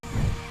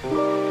Stepping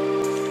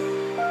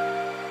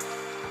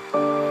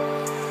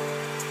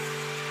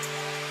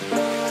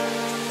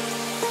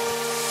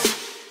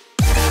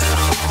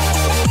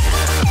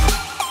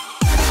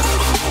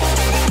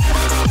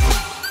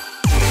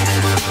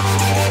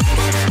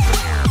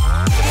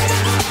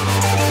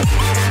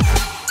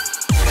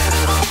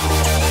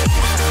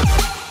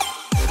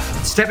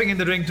in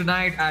the ring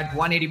tonight at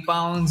 180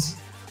 pounds,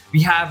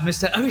 we have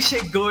Mr.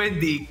 Abhishek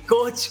Goindi,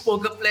 coach,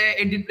 poker player,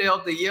 Indian Player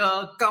of the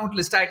Year,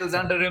 countless titles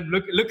under him.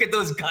 Look at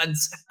those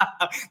guns.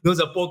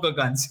 Those are poker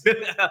guns.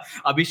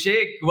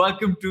 Abhishek,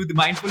 welcome to the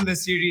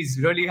Mindfulness series.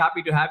 Really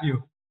happy to have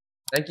you.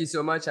 Thank you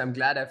so much. I'm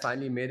glad I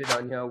finally made it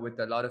on here with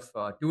a lot of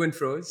to and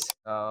fro's.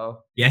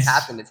 Yes.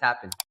 It's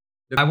happened.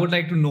 I would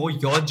like to know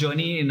your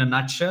journey in a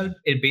nutshell.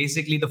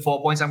 Basically, the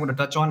 4 points I'm going to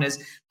touch on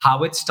is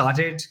how it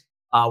started.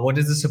 What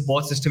is the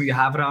support system you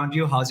have around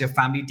you? How's your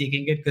family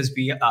taking it? Because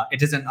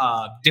it is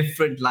a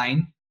different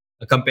line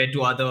compared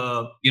to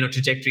other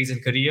trajectories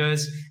and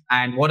careers.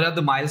 And what are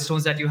the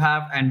milestones that you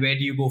have, and where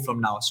do you go from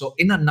now? So,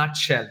 in a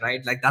nutshell, right?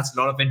 Like that's a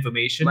lot of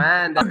information.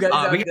 Man,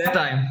 we have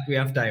time. We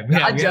have time.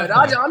 Yeah,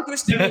 Raj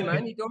questioned me,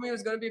 man. He told me it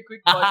was going to be a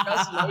quick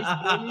podcast. Now he's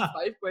throwing me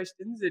 5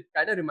 questions. It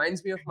kind of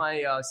reminds me of my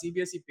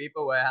CBSE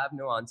paper where I have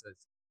no answers.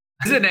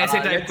 This is an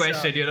essay type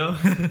question,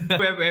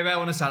 where I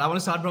want to start. I want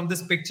to start from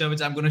this picture,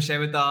 which I'm going to share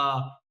with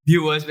our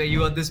viewers, where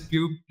you are this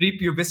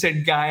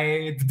prepubescent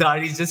guy, the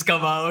daris just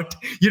come out.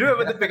 You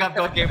remember the pick I'm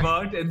talking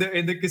about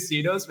in the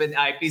casinos when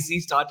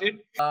IPC started?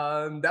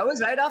 That was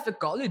right after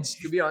college,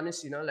 to be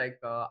honest.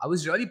 I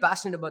was really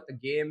passionate about the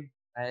game,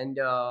 and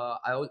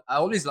I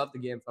always loved the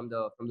game from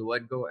the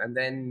word go. And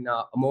then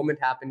a moment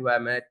happened where I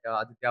met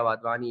Aditya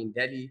Wadhwani in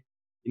Delhi.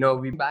 We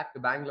went back to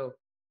Bangalore,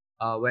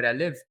 where I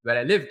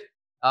lived.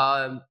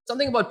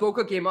 Something about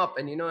poker came up,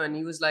 and and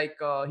he was like,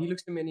 he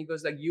looks to me and he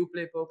goes like, "You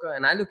play poker?"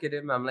 And I look at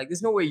him, I'm like,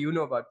 "There's no way you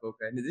know about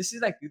poker." And this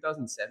is like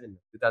 2007,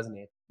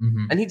 2008.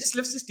 And he just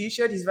lifts his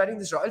t-shirt, he's wearing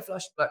this Royal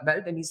Flush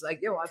belt, and he's like,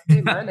 "Yo, I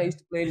play, man. I used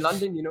to play in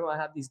London, I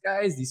have these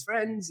guys, these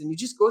friends." And he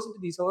just goes into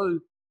these whole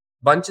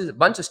bunch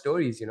of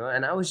stories,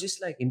 and I was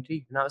just like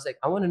intrigued, and I was like,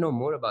 I want to know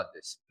more about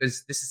this,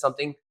 because this is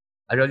something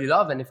I really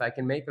love, and if I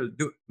can make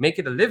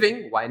it a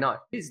living, why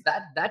not?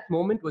 That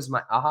moment was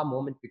my aha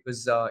moment,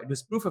 because it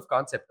was proof of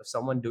concept of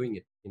someone doing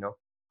it.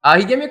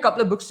 He gave me a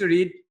couple of books to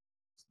read.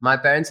 My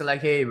parents are like,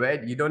 "Hey,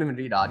 you don't even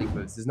read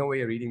articles. There's no way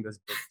you're reading those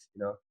books."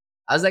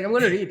 I was like, "I'm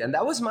going to read," and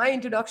that was my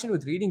introduction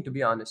with reading. To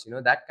be honest,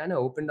 that kind of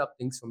opened up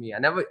things for me. I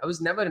was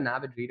never an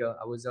avid reader.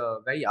 I was a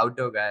very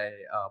outdoor guy.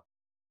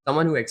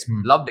 Someone who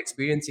loved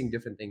experiencing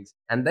different things,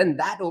 and then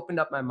that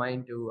opened up my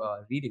mind to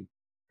reading.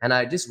 And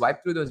I just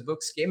wiped through those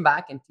books, came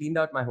back and cleaned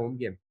out my home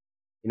game,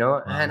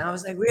 Wow. And I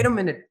was like, wait a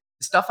minute,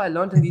 the stuff I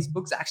learned in these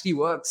books actually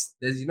works.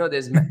 There's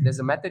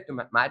a method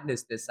to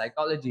madness. There's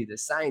psychology,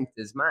 there's science,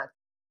 there's math.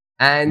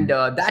 And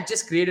that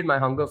just created my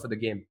hunger for the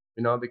game,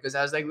 because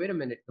I was like, wait a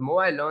minute, the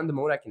more I learn, the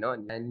more I can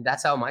earn. And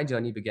that's how my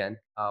journey began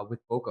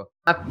with poker.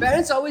 My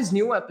parents always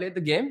knew I played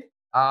the game,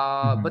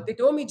 but they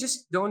told me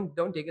just don't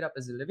take it up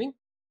as a living.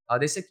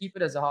 They said keep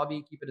it as a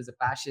hobby, keep it as a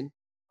passion.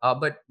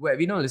 But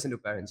we don't listen to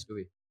parents, do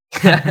we?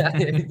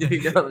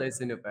 We don't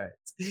listen to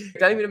parents.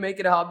 Telling me to make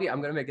it a hobby,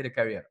 I'm going to make it a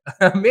career.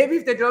 Maybe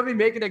if they told me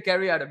make it a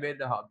career, I'd have made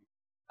it a hobby.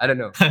 I don't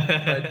know.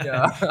 But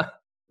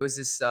it was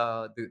this,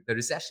 the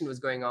recession was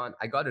going on.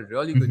 I got a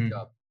really good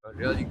job,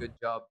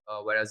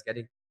 where I was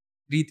getting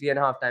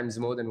 3.5 times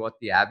more than what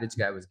the average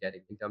guy was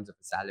getting in terms of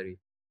the salary.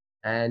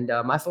 And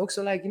my folks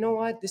were like, you know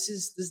what, this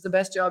is the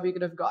best job you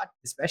could have got,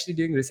 especially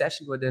during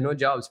recession where there are no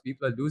jobs,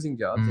 people are losing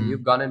jobs, and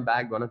you've gone and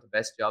bagged one of the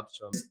best jobs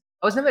from.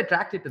 I was never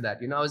attracted to that.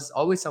 I was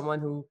always someone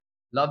who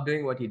loved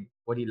doing what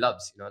he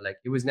loves. Like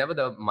it was never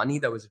the money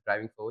that was a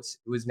driving force.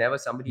 It was never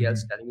somebody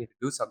else telling me to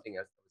do something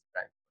else that was a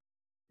driving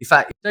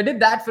force. So I did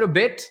that for a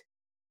bit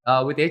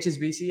with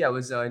HSBC. I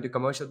was into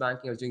commercial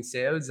banking. I was doing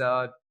sales.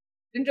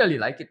 Didn't really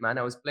like it, man.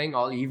 I was playing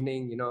all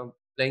evening,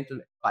 playing till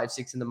 5,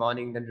 6 in the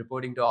morning, then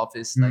reporting to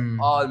office, like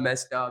all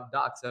messed up,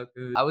 dark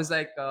circles. I was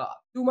like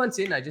 2 months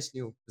in, I just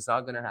knew it's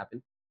not going to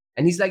happen.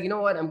 And he's like, you know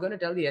what? I'm going to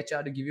tell the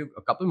HR to give you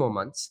a couple more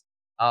months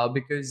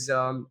because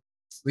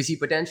we see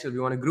potential. We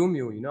want to groom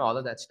you, all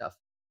of that stuff.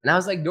 And I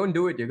was like, don't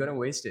do it. You're going to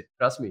waste it.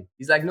 Trust me.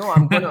 He's like, no,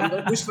 I'm going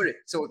to push for it.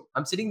 So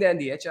I'm sitting there in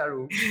the HR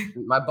room.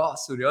 My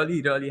boss, who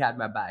really, really had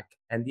my back,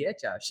 and the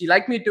HR, she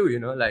liked me too,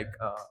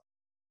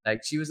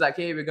 like she was like,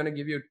 hey, we're going to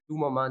give you 2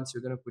 more months.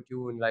 We're going to put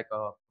you in like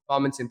a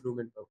performance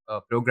improvement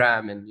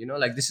program. And,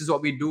 like, this is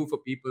what we do for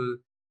people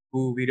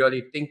who we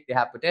really think they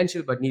have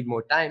potential but need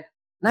more time.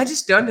 And I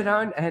just turned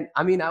around and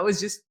I was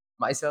just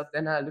myself.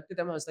 Then I looked at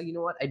them. I was like, you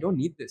know what? I don't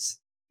need this,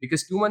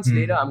 because 2 months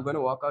later, I'm going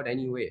to walk out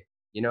anyway.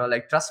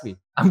 Like, trust me,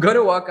 I'm going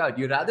to walk out.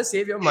 You'd rather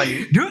save your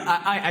money. Dude,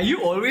 are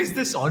you always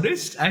this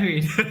honest? I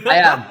mean, I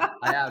am.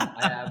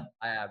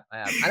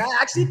 And I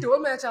actually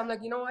told my HR, I'm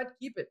like, you know what?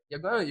 Keep it. You're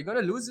going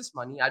to lose this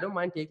money. I don't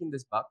mind taking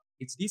this buck.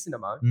 It's decent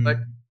amount, but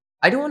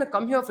I don't want to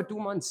come here for 2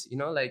 months.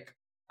 Like,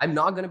 I'm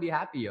not going to be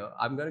happy here.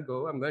 I'm going to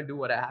go. I'm going to do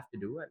what I have to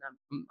do.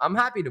 And I'm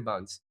happy to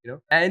bounce,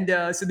 And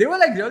so they were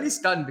like really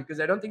stunned, because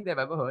I don't think they've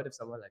ever heard of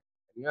someone like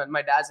that. And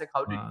my dad's like,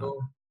 how did it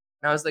go?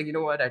 And I was like, you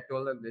know what? I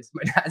told him this.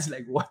 My dad's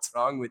like, what's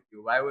wrong with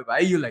you? Why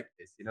are you like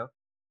this?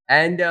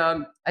 And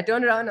I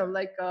turned around. I'm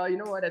like, you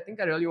know what? I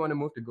think I really want to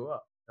move to Goa.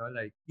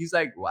 Like he's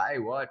like, why?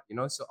 What?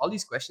 So all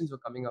these questions were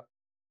coming up.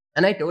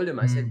 And I told him,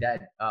 I said, Mm.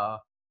 Dad,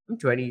 I'm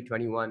 20,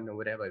 21, or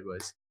whatever it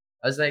was.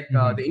 I was like, the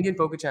Mhm. Indian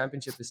Poker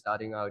Championship is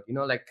starting out.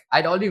 Like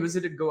I'd already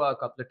visited Goa a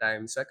couple of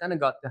times. So I kind of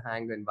got the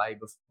hang and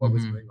vibe of what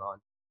was going Mhm.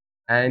 on.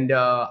 And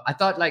I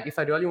thought, like, if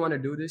I really want to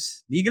do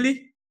this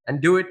legally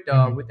and do it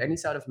with Mhm. any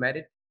sort of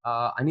merit,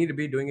 I need to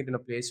be doing it in a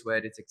place where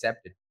it's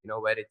accepted,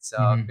 where it's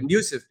Mhm.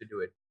 conducive to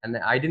do it. And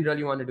I didn't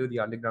really want to do the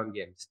underground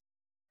games.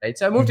 Right.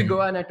 So I moved to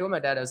Goa Mhm. and I told my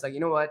dad, I was like, you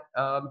know what?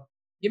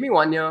 Give me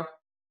 1 year.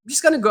 I'm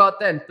just gonna go out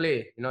there and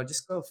play,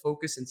 just go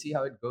focus and see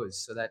how it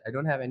goes so that I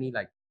don't have any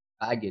like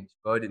baggage,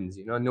 burdens,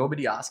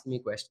 nobody asking me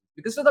questions.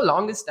 Because for the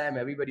longest time,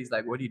 everybody's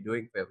like, what are you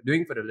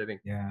doing for a living?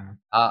 Yeah.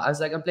 I was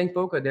like, I'm playing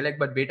poker. They're like,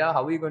 but beta,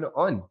 how are you going to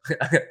earn?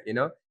 you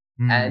know?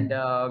 And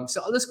Mm.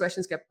 so all those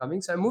questions kept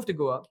coming. So I moved to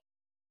Goa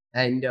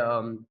and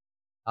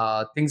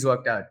things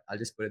worked out. I'll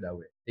just put it that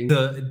way.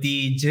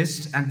 The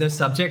gist and the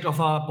subject of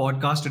our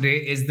podcast today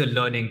is the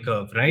learning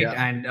curve, right?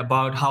 Yeah. And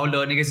about how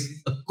learning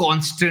is a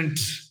constant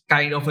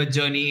kind of a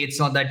journey. It's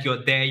not that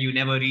you're there, you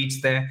never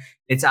reach there.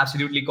 It's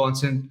absolutely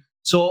constant.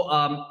 So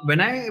when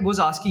I was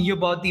asking you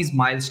about these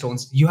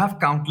milestones, you have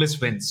countless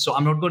wins. So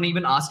I'm not going to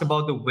even ask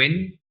about the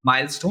win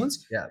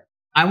milestones. Yeah.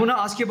 I want to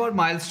ask you about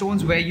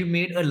milestones where you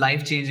made a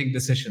life-changing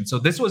decision. So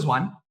this was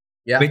one,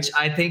 Yeah. which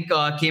I think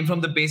came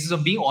from the basis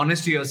of being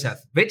honest to yourself,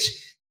 which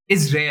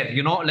is rare.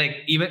 Like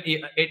even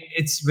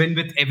it's win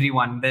with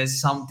everyone.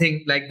 There's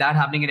something like that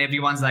happening in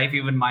everyone's life,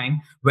 even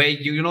mine, where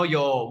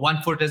your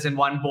one foot is in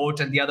one boat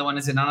and the other one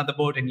is in another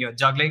boat, and you're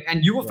juggling.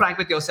 And you were Yeah. frank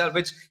with yourself,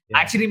 which Yeah.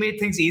 actually made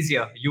things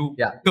easier. You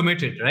Yeah.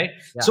 committed, right?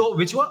 Yeah. So,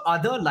 which were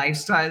other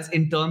lifestyles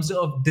in terms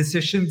of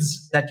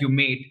decisions that you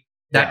made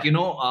that Yeah.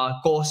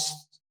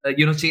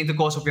 change the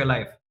course of your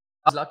life?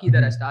 I was lucky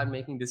that I Mhm. started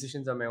making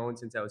decisions on my own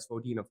since I was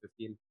 14 or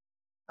 15.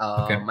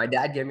 Okay. My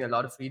dad gave me a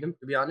lot of freedom,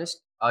 to be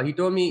honest. He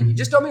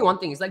just told Mhm. me one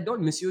thing. He's like,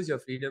 don't misuse your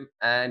freedom.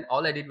 And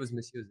all I did was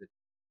misuse it.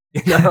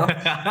 You know?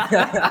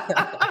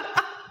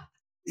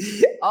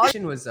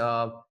 Option was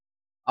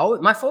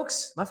my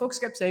folks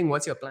kept saying,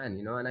 "What's your plan?"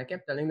 And I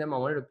kept telling them I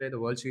wanted to play the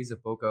World Series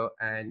of Poker,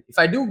 and if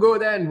I do go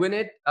there and win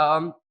it,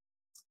 I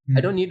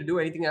don't Mm. need to do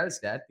anything else,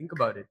 Dad. Think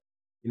about it.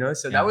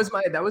 So that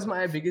Yeah. was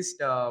my biggest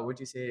what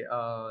you say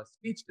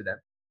speech to them,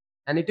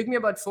 and it took me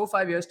about 4 or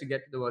 5 years to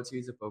get to the World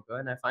Series of Poker,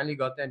 and I finally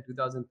got there in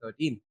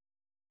 2013,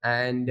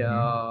 and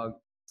Mhm.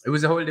 it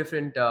was a whole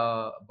different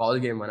ball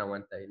game when I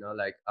went there.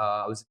 Like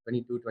I was a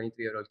 22,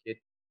 23-year-old kid,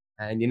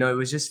 and it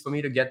was just for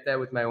me to get there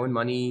with my own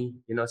money.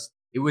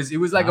 It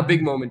was like a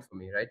big Ah. moment for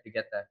me, right, to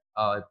get there.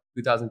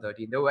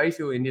 2013. There were very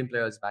few Indian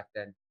players back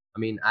then. I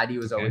mean, Adi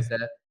was Okay. always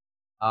there.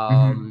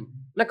 Mhm.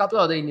 And a couple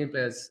of other Indian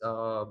players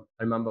I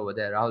remember were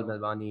there. Rahul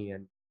Melwani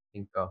and I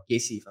think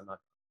Casey, if I'm not.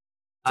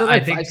 So I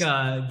like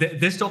five. think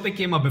this topic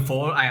came up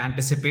before I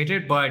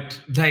anticipated, but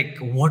like,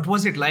 what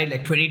was it like?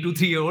 Like 22,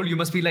 3-year old, you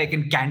must be like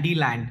in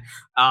Candyland.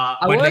 I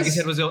But like you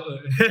said, was it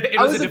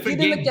I was a was a different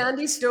kid in the game.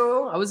 candy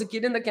store. I was a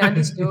kid in the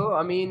candy store.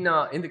 I mean,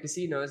 in the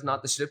casinos,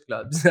 not the strip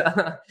clubs.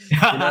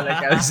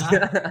 Like I was.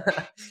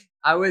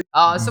 I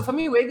was. So for Mhm.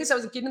 me, Vegas, I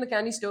was a kid in the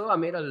candy store. I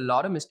made a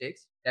lot of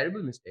mistakes,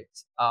 terrible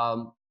mistakes,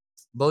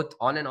 both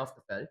on and off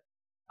the field.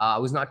 I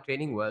was not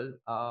training well.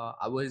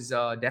 I was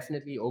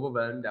definitely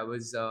overwhelmed. I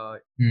was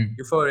Mm.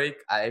 euphoric.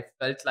 I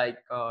felt like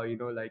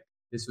like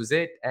this was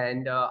it.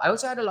 And I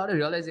also had a lot of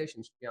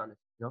realizations, to be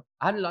honest.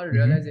 I had a lot of Mhm.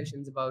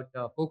 realizations about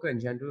poker in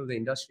general, the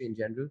industry in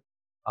general.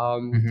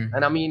 And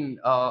I Mhm. mean,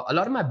 a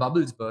lot of my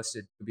bubbles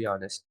bursted, to be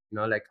honest.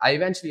 Like I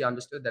eventually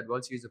understood that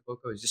World Series of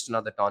Poker was just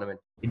another tournament.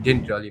 It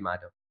didn't really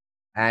matter.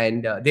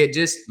 And they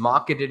just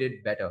marketed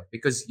it better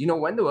because,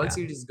 when the World Yeah.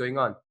 Series is going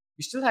on,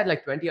 you still had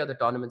like 20 other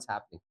tournaments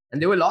happening.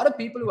 And there were a lot of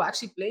people who were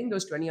actually playing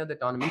those 20 other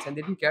tournaments and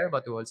they didn't care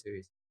about the World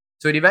Series.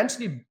 So it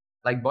eventually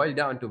like boiled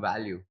down to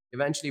value,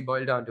 eventually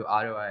boiled down to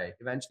ROI,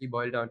 eventually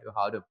boiled down to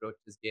how to approach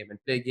this game and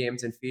play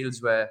games in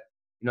fields where,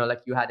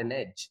 like you had an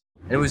edge.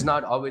 And it was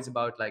not always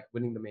about like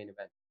winning the main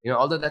event.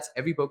 Although that's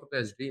every poker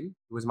player's dream,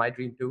 it was my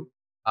dream too.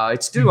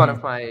 It's still one of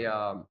Mhm. my,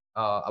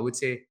 I would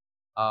say,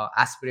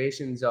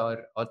 aspirations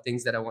or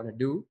things that I want to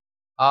do.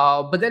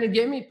 But then it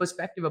gave me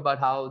perspective about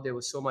how there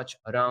was so much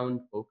around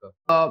poker.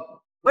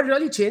 What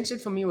really changed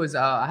it for me was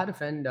I had a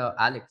friend,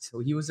 Alex. So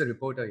he was a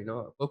reporter,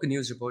 a poker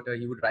news reporter.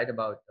 He would write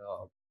about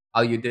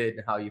how you did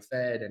and how you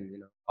fared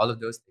and all of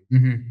those things.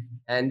 Mhm.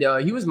 And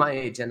he was my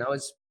age, and I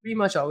was pretty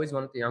much always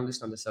one of the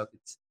youngest on the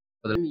circuits.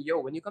 Yo,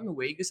 when you come to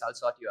Vegas, I'll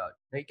sort you out.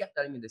 And he kept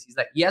telling me this. He's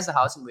like, he has a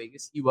house in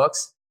Vegas. He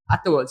works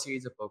at the World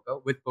Series of Poker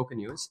with Poker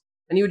News,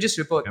 and he would just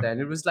report Yep. there.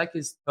 And it was like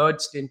his third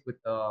stint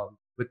with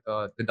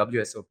the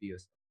WSOP. Or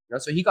so.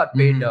 So he got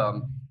paid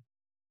Mhm.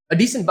 a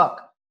decent buck,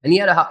 and he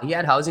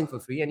had housing for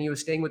free, and he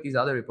was staying with these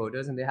other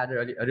reporters, and they had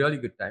a really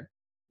good time.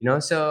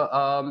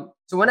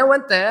 So when I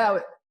went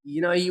there, he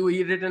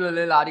written a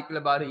little article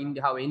about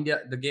India, how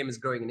India the game is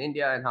growing in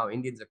India, and how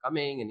Indians are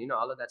coming, and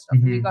all of that stuff.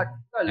 And we got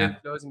Mhm. a little Yeah.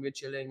 close, and we were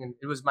chilling, and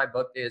it was my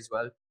birthday as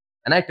well.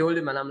 And I told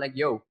him, and I'm like,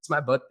 yo, it's my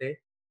birthday.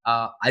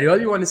 I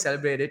really want to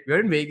celebrate it. We're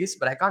in Vegas,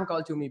 but I can't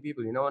call too many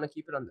people. I want to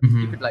keep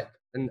it like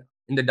in the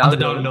On the down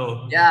low. down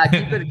low. Yeah,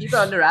 keep it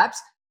under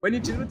wraps. When you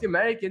chill with the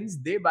Americans,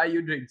 they buy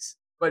you drinks.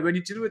 But when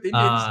you chill with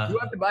Indians, you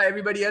have to buy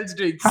everybody else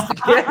drinks.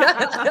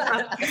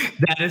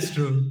 That is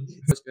true.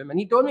 And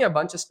he told me a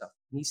bunch of stuff.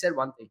 And he said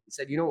one thing. He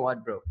said, you know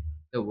what, bro?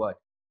 The what?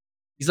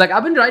 He's like,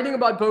 I've been writing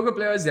about poker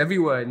players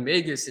everywhere, in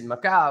Vegas, in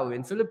Macau,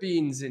 in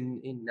Philippines,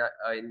 in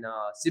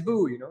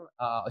Cebu,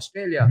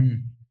 Australia.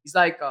 Mhm. He's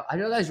like, I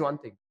realized one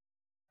thing.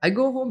 I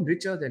go home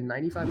richer than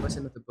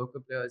 95% of the poker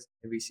players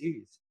every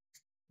series.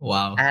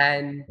 Wow.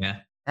 And Yeah.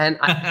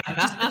 I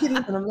just look at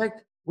him and I'm like,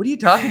 what are you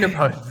talking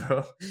about,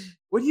 bro?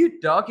 What are you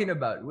talking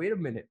about? Wait a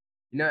minute.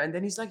 And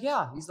then he's like,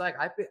 yeah. He's like,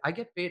 I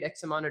get paid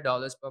X amount of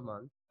dollars per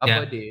month,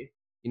 per day.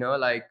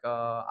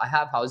 I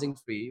have housing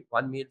free,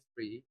 one meal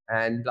free,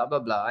 and blah, blah,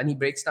 blah. And he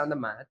breaks down the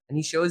math and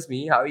he shows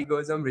me how he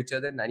goes home richer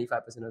than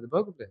 95% of the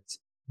poker players.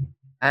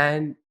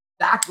 And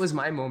that was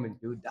my moment,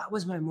 dude. That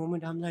was my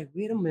moment. I'm like,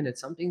 wait a minute,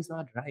 something's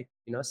not right.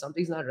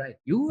 Something's not right.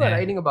 You are Yeah.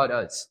 writing about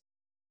us.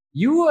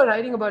 You are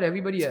writing about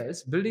everybody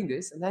else, building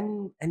this, and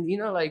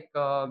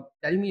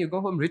telling me you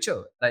go home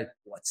richer. Like,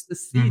 what's the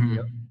seed?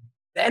 Mhm.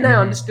 Then I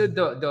understood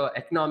the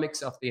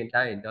economics of the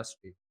entire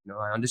industry.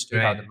 I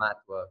understood how Right. the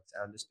math works.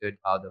 I understood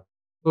how the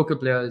poker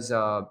players'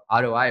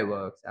 ROI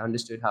works. I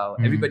understood how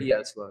Mhm. everybody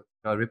else works.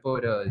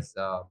 Reporters,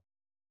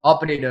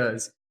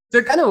 operators. So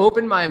it kind of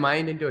opened my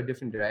mind into a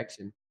different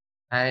direction.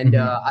 And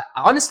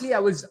honestly, I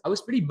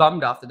was pretty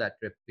bummed after that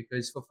trip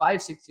because for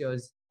 5-6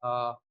 years,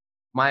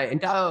 my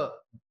entire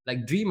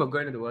dream of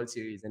going to the World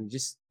Series and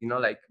just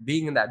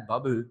being in that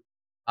bubble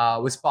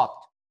was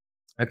popped.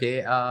 Okay,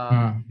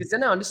 because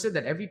then I understood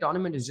that every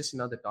tournament is just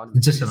another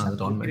tournament. Just You just another have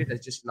to look at tournament. it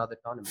as just another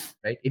tournament,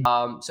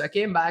 right? So I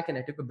came back and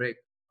I took a break.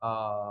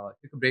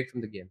 Took a break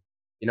from the game.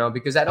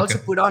 Because I'd also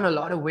Okay. put on a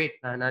lot of weight,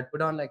 and I'd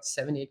put on like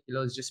 7-8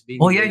 kilos just being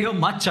Oh in yeah, Vegas. you're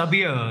much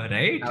chubbier,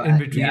 right? In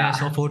between, I Yeah,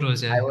 saw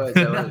photos. I Yeah.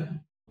 was.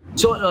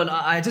 So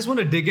I just want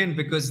to dig in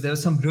because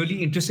there's some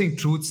really interesting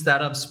truths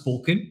that I've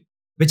spoken,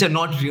 which are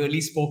not really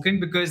spoken.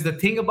 Because the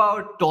thing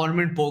about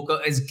tournament poker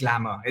is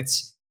glamour.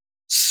 It's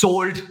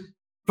sold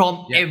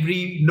from Yeah,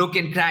 every nook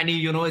and cranny.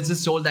 It's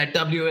just sold that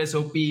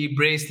WSOP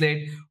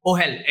bracelet. Oh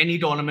hell, any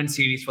tournament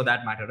series for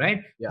that matter,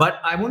 right? yeah, But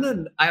I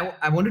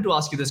wanted to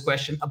ask you this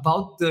question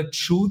about the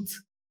truth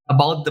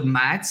about the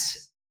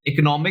maths,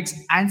 economics,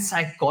 and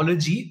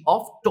psychology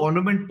of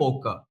tournament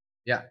poker.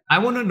 yeah, I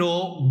want to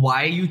know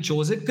why you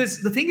chose it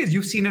because the thing is,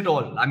 you've seen it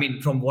all. I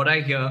mean, from what I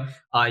hear,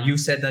 you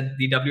said that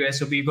the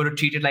WSOP, you're going to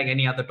treat it like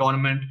any other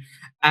tournament.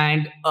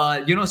 And,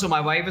 so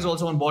my wife is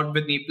also on board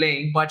with me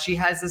playing, but she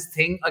has this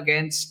thing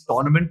against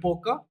tournament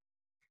poker yeah,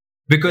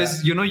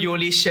 because, you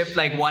only ship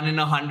like 1 in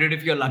 100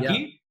 if you're yeah,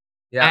 lucky.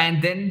 yeah,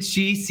 And then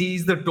she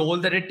sees the toll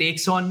that it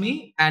takes on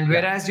me. And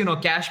yeah, whereas,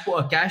 cash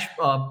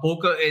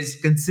poker is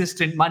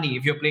consistent money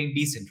if you're playing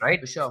decent, right?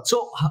 for sure.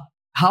 So,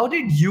 how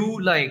did you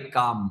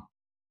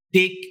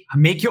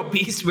make your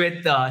peace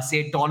with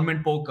say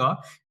tournament poker,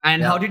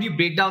 and Yeah, how did you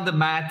break down the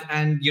math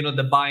and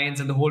the buy-ins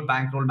and the whole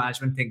bankroll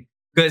management thing?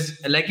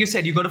 Because like you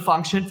said, you got to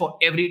function for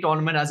every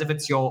tournament as if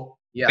it's your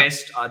yeah.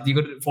 best. You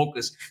got to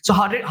focus. So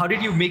how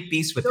did you make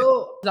peace with it?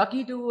 So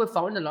lucky to have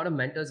found a lot of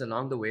mentors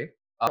along the way.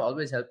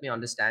 Always helped me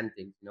understand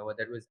things.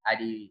 Whether it was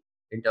Addy,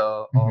 Inter,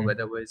 or Mm-hmm.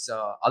 whether it was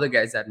other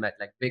guys that met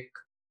like Vic,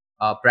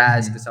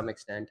 Praz to Mm-hmm. some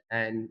extent,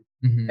 and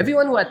Mm-hmm.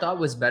 everyone who I thought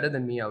was better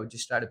than me, I would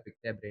just try to pick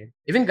their brain.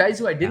 Even guys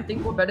who I Yeah. didn't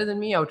think were better than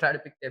me, I would try to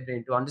pick their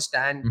brain to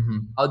understand Mm-hmm.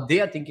 how they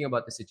are thinking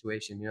about the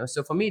situation.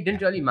 So for me, it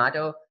didn't really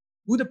matter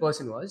who the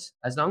person was,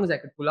 as long as I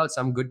could pull out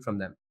some good from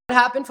them. What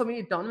happened for me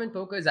at tournament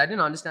poker is I didn't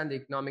understand the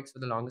economics for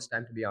the longest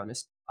time, to be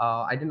honest.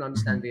 I didn't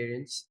understand Mm-hmm.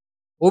 variance.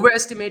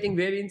 Overestimating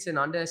variance and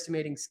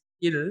underestimating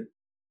skill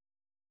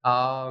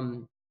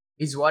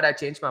is what I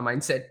changed my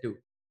mindset to.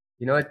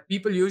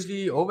 People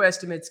usually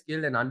overestimate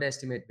skill and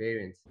underestimate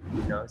variance.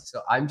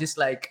 So I'm just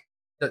like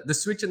the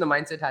switch in the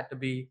mindset had to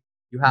be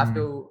you have Mm-hmm.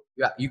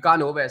 to you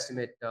can't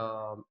overestimate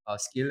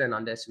skill and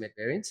underestimate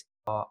variance.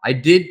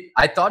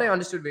 I thought I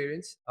understood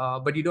variance,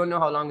 but you don't know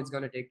how long it's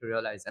going to take to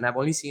realize. And I've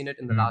only seen it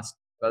in the last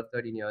 12,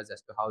 13 years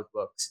as to how it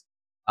works.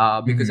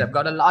 Because I've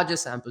got a larger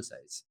sample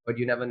size, but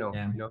you never know.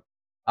 Yeah.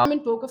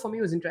 In poker for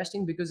me was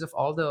interesting because of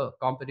all the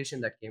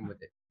competition that came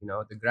with it,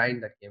 the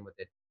grind that came with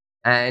it.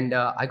 And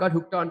I got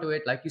hooked onto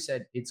it. Like you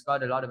said, it's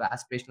got a lot of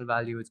aspirational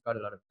value. It's got a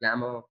lot of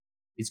glamour.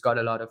 It's got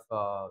a lot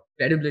of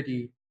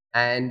credibility.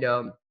 And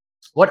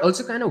what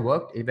also kind of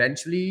worked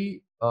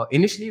eventually,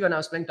 initially when I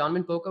was playing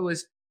tournament poker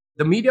was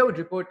the media would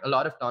report a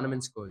lot of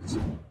tournament scores,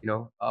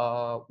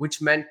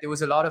 which meant there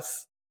was a lot of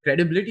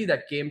credibility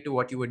that came to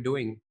what you were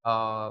doing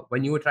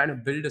when you were trying to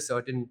build a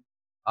certain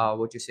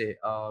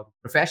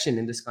profession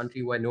in this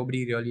country where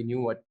nobody really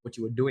knew what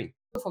you were doing.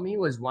 For me,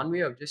 was one way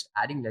of just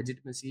adding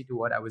legitimacy to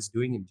what I was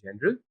doing in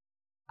general.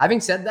 Having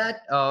said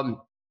that,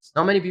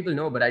 not many people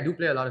know, but I do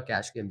play a lot of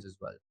cash games as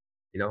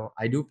well.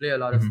 I do play a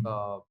lot of.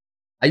 Mm-hmm.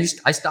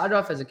 I started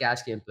off as a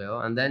cash game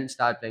player and then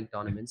started playing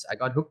tournaments. I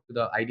got hooked to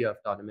the idea of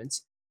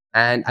tournaments,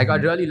 And I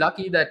got really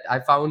lucky that I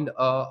found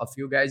a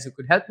few guys who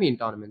could help me in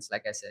tournaments.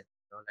 Like I said,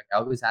 like I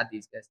always had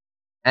these guys,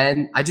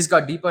 and I just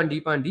got deeper and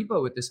deeper and deeper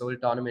with this whole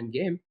tournament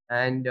game.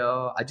 And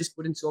I just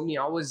put in so many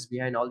hours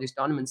behind all these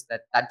tournaments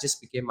that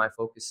just became my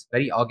focus,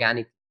 very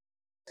organic.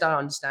 Start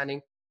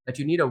understanding that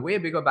you need a way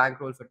bigger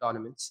bankroll for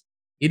tournaments.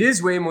 It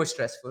is way more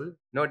stressful,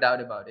 no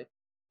doubt about it.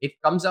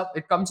 It comes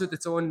with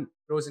its own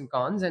pros and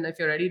cons, and if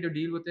you're ready to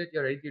deal with it,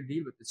 you're ready to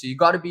deal with it. So you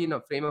got to be in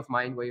a frame of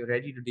mind where you're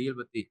ready to deal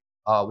with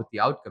the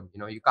outcome.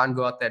 You can't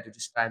go out there to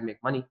just try and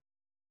make money.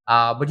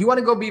 But you want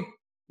to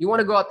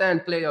go out there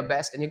and play your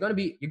best, and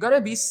you're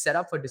gonna be set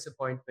up for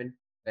disappointment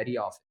very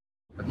often.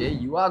 Okay,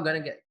 you are gonna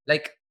get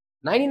like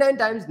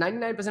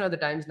 99% of the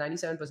times,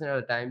 97%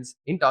 of the times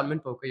in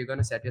tournament poker, you're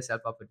gonna set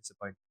yourself up for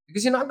disappointment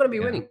because you're not gonna be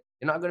Yeah. winning,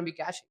 you're not gonna be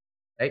cashing,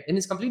 right? And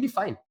it's completely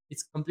fine.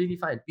 It's completely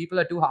fine. People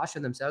are too harsh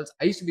on themselves.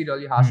 I used to be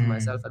really harsh on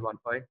myself at one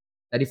point.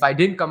 That if I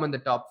didn't come in the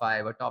top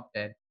 5 or top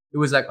 10, it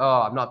was like,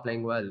 oh, I'm not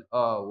playing well.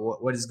 Oh,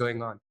 what is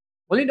going on?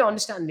 Only to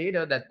understand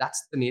later that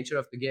that's the nature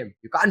of the game.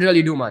 You can't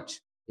really do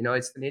much.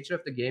 It's the nature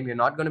of the game. You're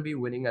not going to be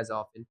winning as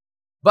often,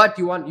 but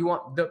you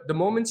want the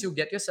moments you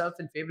get yourself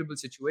in favorable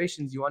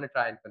situations, you want to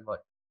try and convert.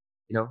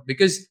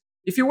 Because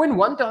if you win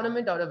one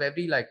tournament out of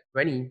every like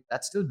 20,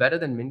 that's still better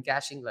than min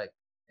cashing like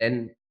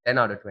 10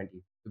 out of 20.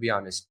 To be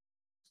honest,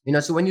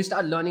 so when you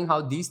start learning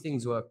how these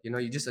things work,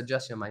 you just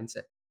adjust your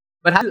mindset.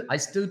 But I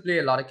still play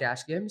a lot of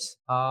cash games,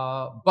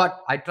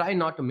 but I try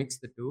not to mix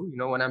the two.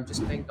 When I'm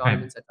just playing Right.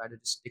 tournaments, I try to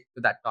just stick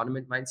to that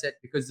tournament mindset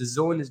because the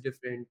zone is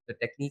different, the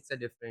techniques are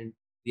different,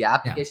 the Yeah.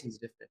 application is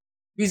different.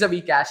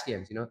 Vis-a-vis cash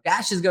games,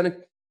 cash is gonna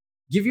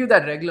give you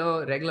that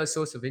regular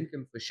source of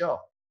income for sure,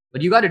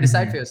 but you got to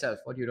decide for yourself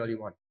what you really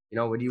want.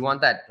 Would you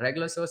want that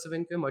regular source of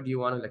income, or do you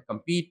want to like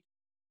compete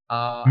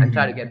and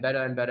try to get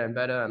better and better and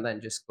better, and then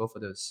just go for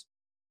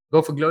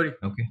glory?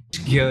 Okay.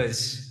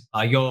 Gears,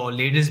 your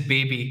latest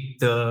baby,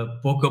 the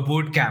poker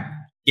boot camp,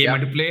 came Yeah,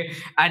 into play,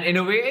 and in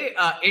a way,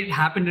 it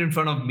happened in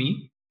front of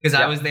me because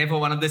I yeah, was there for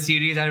one of the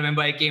series. I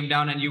remember I came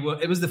down, and you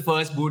were. It was the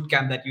first boot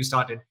camp that you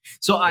started.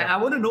 So I, yeah, I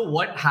want to know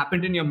what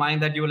happened in your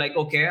mind that you were like,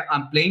 okay,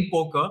 I'm playing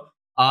poker.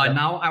 yeah.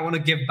 Now I want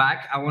to give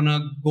back. I want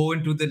to go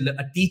into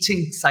the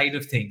teaching side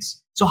of things.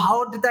 So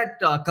how did that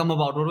come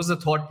about? What was the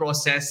thought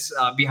process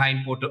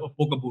behind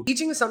poker boot?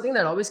 Teaching is something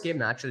that always came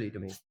naturally to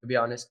me, to be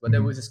honest. Whether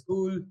it was a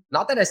school,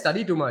 not that I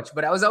studied too much,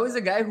 but I was always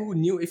a guy who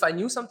knew if I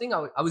knew something,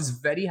 I was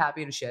very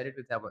happy to share it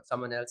with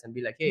someone else and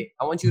be like, hey,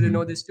 I want you to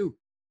know this too.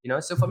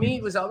 So for me,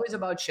 it was always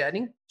about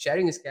sharing.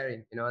 Sharing is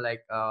caring,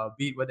 like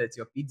be it whether it's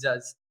your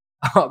pizzas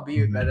or be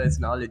it whether it's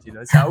knowledge,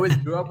 So I always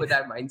grew up with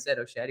that mindset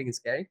of sharing is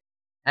caring.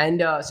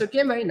 And so it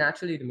came very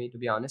naturally to me, to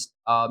be honest.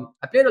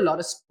 I played a lot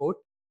of sport.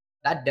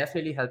 That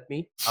definitely helped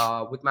me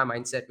with my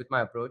mindset, with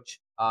my approach,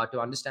 to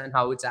understand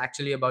how it's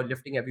actually about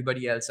lifting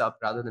everybody else up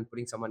rather than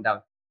putting someone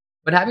down.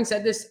 But having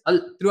said this,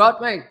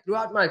 throughout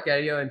my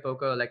career in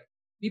poker, like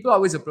people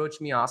always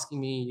approach me asking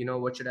me,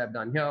 what should I have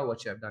done here,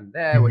 what should I have done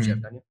there, what should I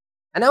have done here,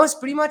 and I was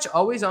pretty much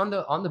always on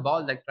the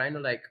ball, like trying to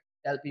like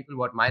tell people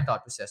what my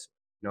thought process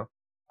was.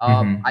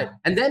 I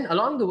and then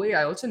along the way,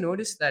 I also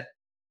noticed that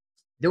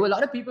there were a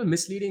lot of people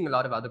misleading a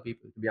lot of other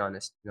people, to be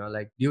honest.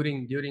 Like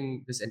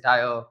during this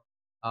entire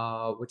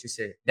what you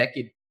say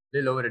decade,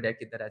 little over a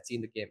decade that I'd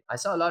seen the game, I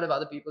saw a lot of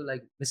other people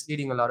like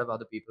misleading a lot of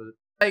other people.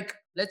 Like,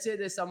 let's say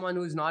there's someone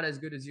who's not as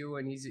good as you,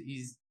 and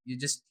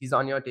he's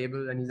on your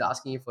table and he's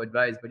asking you for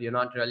advice, but you're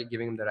not really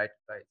giving him the right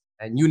advice.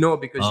 And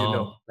because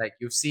Oh. like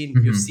you've seen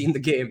the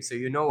game, so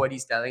you know what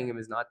he's telling him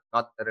is not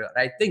the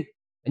right thing.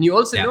 And you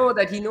also Yeah. know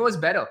that he knows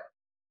better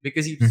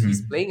because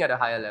he's playing at a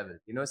higher level,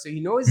 so he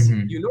knows,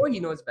 he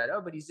knows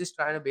better, but he's just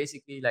trying to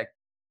basically like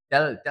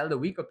tell the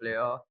weaker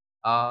player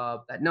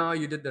that no,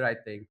 you did the right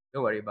thing,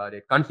 don't worry about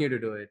it, continue to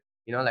do it,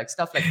 like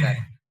stuff like that.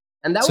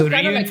 And that So would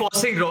kind of like,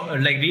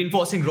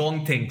 reinforcing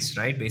wrong things,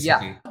 right? yeah,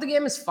 Basically. the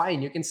game is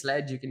fine, you can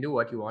sledge, you can do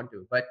what you want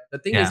to, but the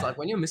thing is, Yeah. like,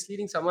 when you're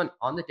misleading someone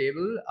on the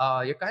table,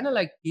 you're kind of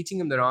like teaching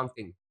him the wrong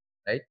thing,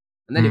 right?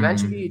 And then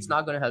eventually it's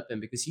not going to help him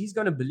because he's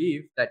going to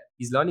believe that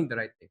he's learning the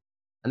right thing,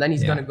 and then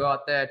he's going Yeah. to go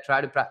out there,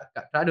 try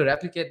to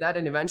replicate that,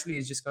 and eventually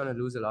he's just going to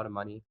lose a lot of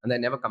money and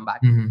then never come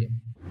back to the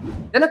game.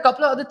 Then a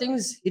couple of other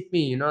things hit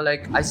me,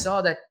 like I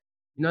saw that,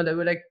 there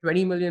were like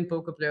 20 million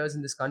poker players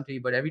in this country,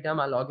 but every time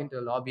I log into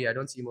a lobby, I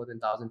don't see more than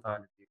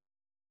 1,500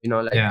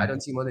 people. Like I Yeah.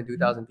 don't see more than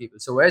 2,000 people.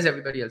 So where's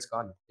everybody else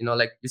gone?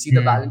 Like you see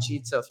the balance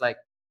sheets of like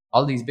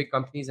all these big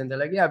companies, and they're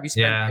like, yeah, we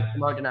spent X Yeah.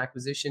 amount in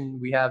acquisition.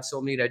 We have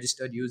so many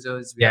registered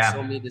users. We have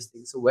so Yeah. many this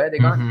things. So where are they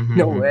gone?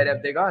 Where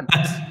have they gone?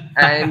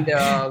 And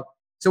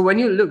so when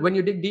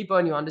you dig deeper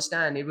and you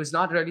understand, it was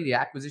not really the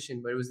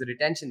acquisition, but it was the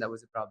retention that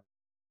was the problem.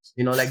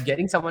 Like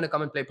getting someone to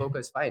come and play poker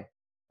is fine,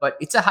 but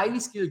it's a highly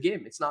skilled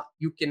game. It's not,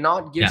 you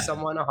cannot give Yeah.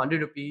 someone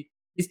 100 rupee.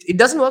 It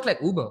doesn't work like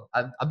Uber.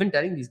 I've been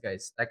telling these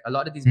guys, like a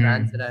lot of these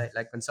brands that I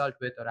like consult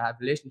with or I have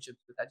relationships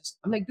with.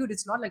 I'm like, dude,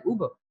 it's not like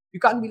Uber. You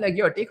can't be like,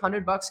 yo, take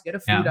 $100, get a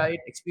free Yeah. ride,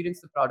 experience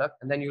the product,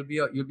 and then you'll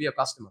be a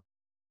customer.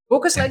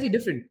 Poker Yeah. slightly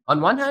different.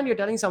 On one hand, you're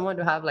telling someone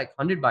to have like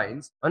 100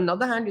 buy-ins. On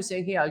another hand, you're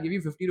saying, hey, I'll give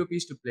you 50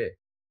 rupees to play.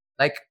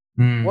 Like,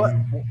 What,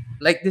 Mm.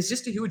 like, there's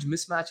just a huge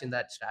mismatch in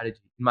that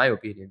strategy, in my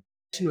opinion.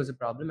 Was a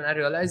problem, and I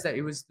realized that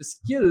it was the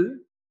skill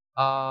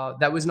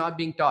that was not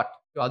being taught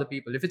to other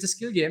people. If it's a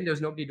skill game, there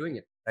was nobody doing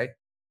it, right?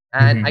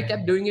 And I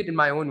kept doing it in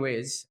my own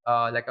ways.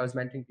 Like, I was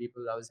mentoring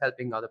people, I was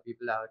helping other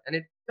people out, and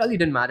it really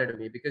didn't matter to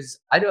me because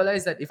I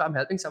realized that if I'm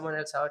helping someone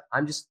else out,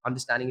 I'm just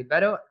understanding it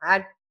better,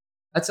 and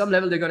at some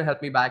level, they're going to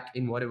help me back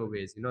in whatever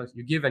ways.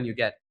 You give and you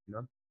get.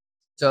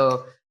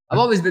 So I've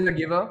always been a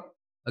giver,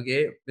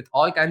 okay, with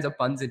all kinds of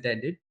puns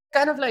intended.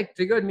 Kind of like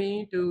triggered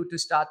me to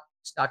start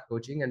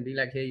coaching and be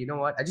like, hey, you know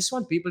what? I just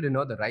want people to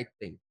know the right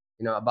thing,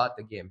 about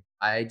the game.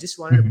 I just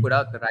wanted to put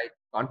out the right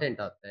content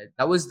out there.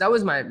 That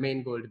was my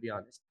main goal, to be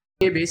honest.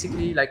 Okay,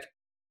 basically, like,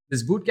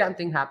 this boot camp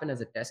thing happened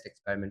as a test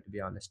experiment. To be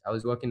honest, I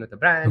was working with a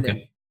brand, and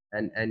Okay.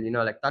 and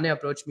like Tane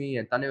approached me,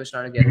 and Tane was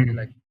trying to get into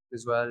like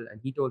as well, and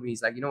he told me,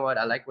 he's like, you know what,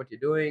 I like what you're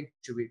doing.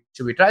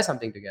 Should we try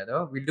something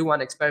together? We'll do one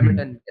experiment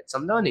and get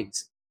some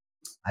learnings.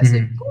 I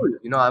said, cool.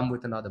 I'm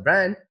with another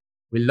brand.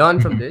 We'll learn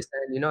from this,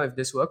 and if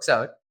this works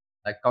out,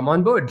 like, come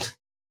on board.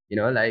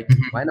 Like,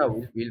 why not?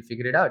 We'll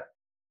figure it out.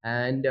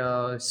 And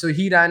so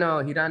he ran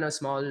a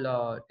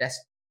small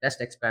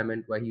test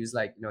experiment where he was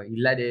like, he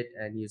led it,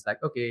 and he was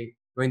like, okay,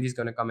 Wendy's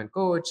gonna come and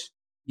coach.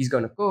 He's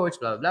gonna coach,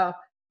 blah blah.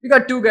 We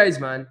got two guys,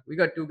 man. We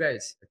got two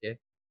guys. Okay,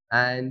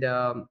 and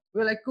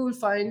we're like, cool,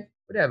 fine,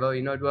 whatever.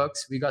 It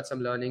works. We got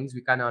some learnings.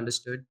 We kind of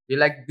understood. We're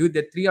like, dude,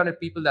 there are 300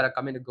 people that are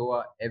coming to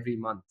Goa every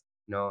month.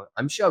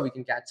 I'm sure we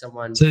can catch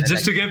someone So and,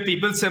 just like, to give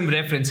people some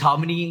reference, how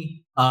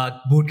many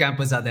boot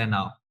campers are there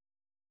now?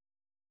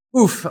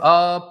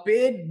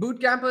 paid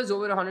boot campers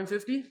over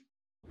 150.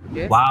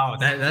 Okay. Wow,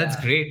 that's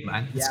Yeah. great,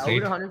 man. That's Yeah, over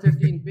great.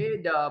 150 in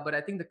paid, but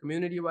I think the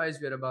community wise,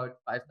 we're about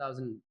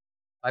 5,000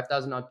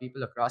 odd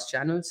people across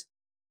channels.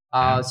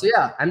 Yeah. So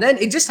yeah, and then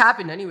it just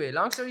happened anyway.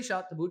 Long story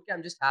short, the boot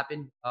camp just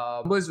happened.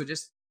 Numbers were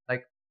just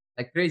like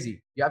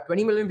crazy. You have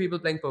 20 million people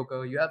playing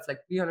poker. You have like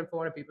 300,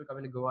 400 people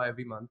coming to Goa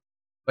every month,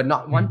 but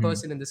not one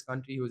person in this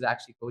country who's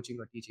actually coaching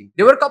or teaching.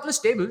 There were a couple of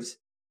stables.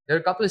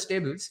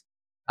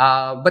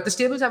 But the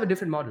stables have a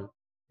different model.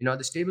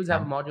 The stables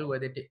have a Yeah. model where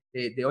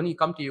they only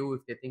come to you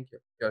if they think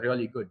you're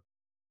really good,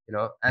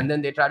 and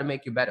then they try to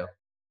make you better.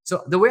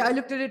 So the way I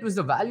looked at it was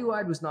the value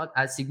add was not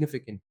as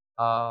significant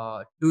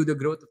to the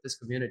growth of this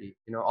community,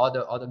 or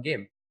the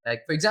game.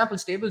 Like, for example,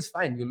 stables,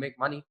 fine, you'll make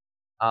money.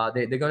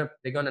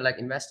 They're gonna like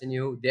invest in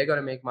you. They're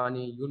gonna make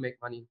money. You'll make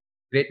money.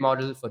 Great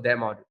model for their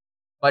model.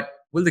 But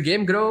will the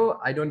game grow?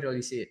 I don't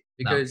really see it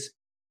No. because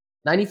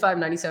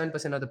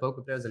 97% of the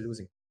poker players are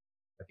losing.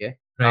 Okay.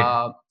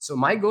 Right. So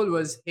my goal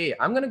was, hey,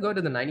 I'm gonna go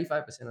to the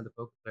 95% of the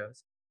poker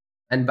players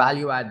and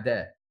value add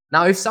there.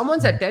 Now, if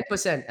someone's at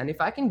 10%, and if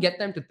I can get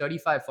them to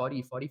 35,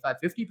 40, 45,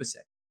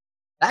 50%,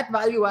 that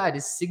value add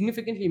is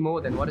significantly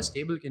more than what a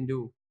stable can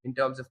do in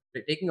terms of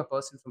taking a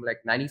person from like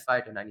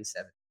 95 to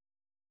 97.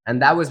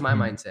 And that was my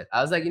mindset.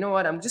 I was like, you know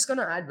what? I'm just going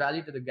to add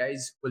value to the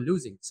guys who are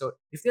losing. So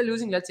if they're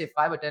losing, let's say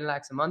 5 or 10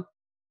 lakhs a month,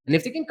 and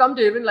if they can come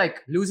to even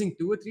like losing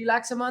 2 or 3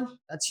 lakhs a month,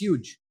 that's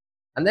huge.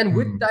 And then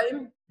with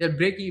time, they'll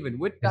break even.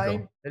 With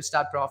time, they'll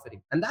start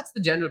profiting. And that's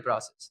the general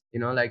process.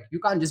 Like, you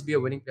can't just be a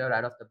winning player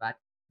right off the bat.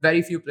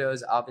 Very few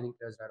players are winning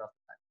players right off the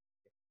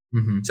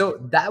bat. So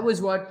that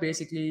was what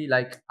basically,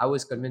 like, I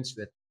was convinced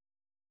with.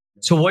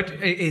 So what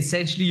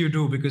essentially you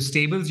do, because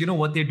stables,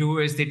 what they do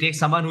is they take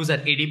someone who's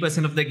at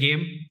 80% of the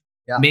game,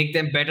 Yeah. make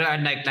them better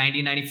at like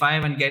 90,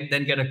 95, and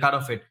get a cut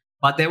of it.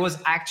 But there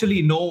was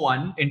actually no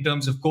one in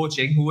terms of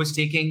coaching who was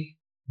taking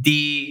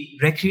the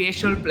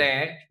recreational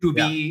player to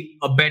Yeah. be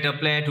a better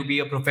player, to be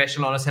a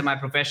professional or a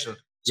semi-professional.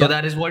 So Yep.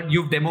 that is what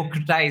you've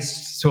democratized,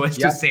 so as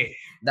to Yeah. say.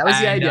 That was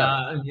the And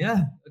idea. yeah,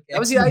 okay, That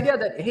was the excellent. idea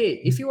that, hey,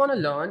 if you want to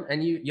learn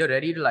and you're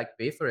ready to like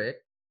pay for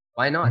it,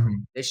 why not?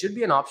 There should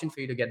be an option for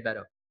you to get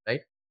better,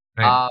 right?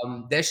 Right,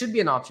 There should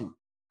be an option.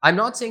 I'm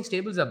not saying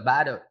stables are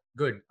bad or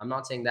good. I'm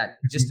not saying that.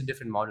 It's just a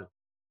different model,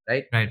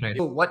 right? right, right.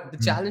 So what the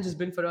challenge has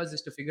been for us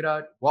is to figure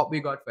out what we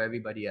got for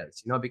everybody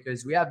else,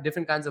 because we have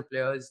different kinds of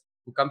players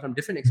who come from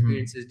different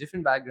experiences,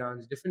 different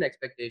backgrounds, different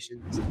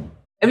expectations.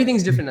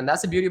 Everything's different, and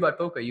that's the beauty about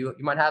poker. You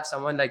might have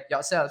someone like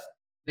yourself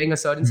playing a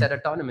certain set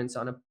of tournaments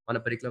on a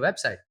particular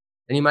website,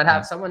 and you might Yeah.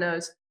 have someone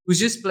else who's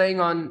just playing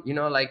on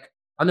like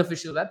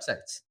unofficial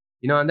websites,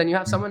 and then you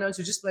have someone else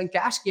who's just playing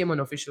cash game on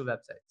official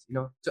websites.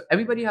 So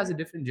everybody has a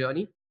different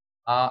journey,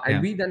 and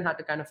Yeah. we then had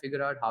to kind of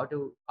figure out how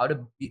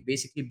to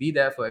basically be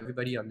there for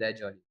everybody on their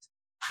journeys.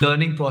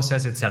 Learning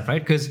process itself,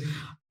 right? Because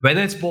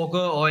whether it's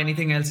poker or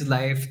anything else in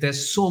life,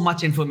 there's so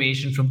much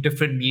information from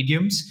different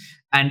mediums,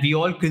 and we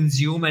all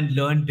consume and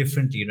learn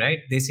differently, right?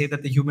 They say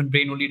that the human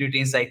brain only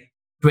retains like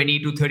 20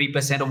 to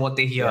 30% of what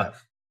they hear, Yeah.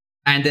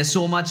 and there's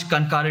so much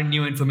concurrent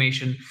new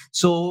information.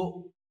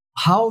 So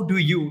how do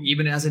you,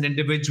 even as an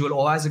individual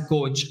or as a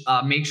coach,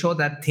 make sure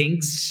that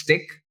things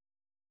stick,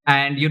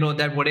 and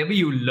that whatever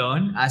you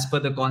learn as per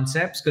the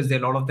concepts, because there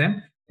are a lot of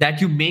them,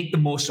 that you make the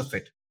most of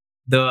it?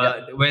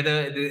 Yep.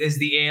 Whether it is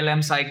the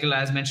ALM cycle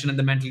as mentioned in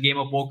the mental game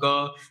of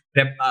poker,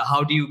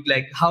 how do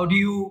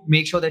you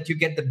make sure that you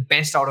get the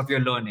best out of your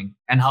learning,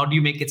 and how do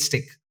you make it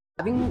stick?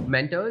 Having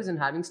mentors and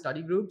having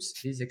study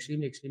groups is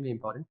extremely, extremely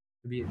important.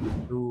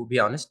 To be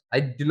honest. I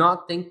do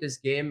not think this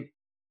game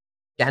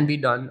can be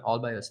done all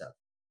by yourself.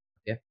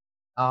 Okay.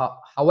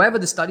 However,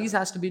 the studies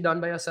has to be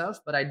done by yourself,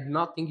 but I do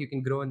not think you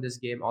can grow in this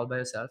game all by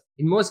yourself.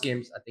 In most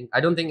games,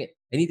 I don't think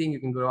anything you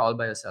can grow all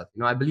by yourself.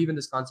 I believe in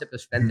this concept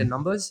of strength in Mhm.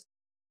 numbers.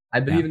 I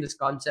Yeah. believe in this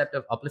concept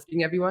of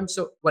uplifting everyone.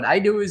 So what I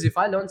do is, if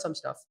I learn some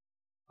stuff,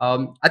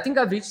 I think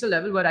I've reached a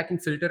level where I can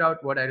filter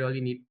out what I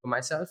really need for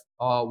myself,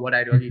 or what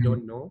I really Mhm.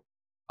 don't know,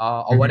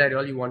 or what I Mhm.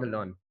 really want to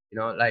learn.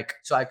 Like,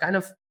 so I kind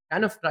of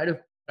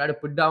try to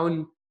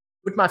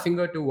put my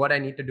finger to what I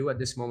need to do at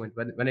this moment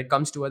when it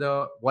comes to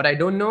whether what I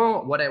don't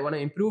know, what I want to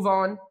improve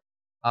on,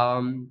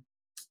 um,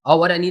 or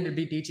what I need to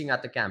be teaching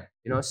at the camp.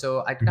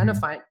 So I kind of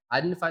Mhm.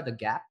 identify the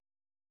gap,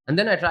 and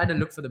then I try to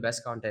look for the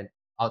best content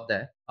out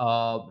there.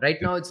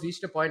 Right now, it's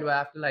reached a point where I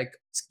have to like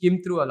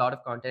skim through a lot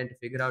of content to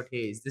figure out,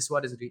 hey, is this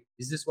what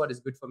is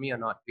good for me or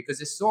not? Because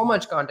there's so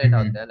much content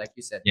out there, Mhm. like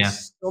you said, Yeah.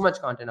 there's so much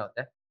content out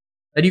there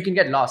that you can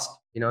get lost.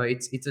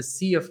 It's a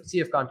sea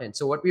of content.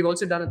 So what we've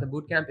also done at the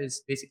bootcamp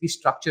is basically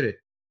structure it.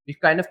 We've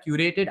kind of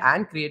curated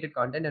and created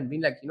content and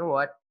been like, you know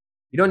what,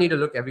 you don't need to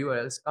look everywhere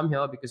else. Come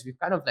here, because we've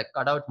kind of like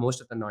cut out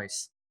most of the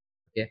noise.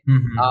 Okay.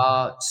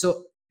 Mhm.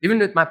 So even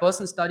with my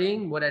personal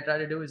studying, what I try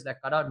to do is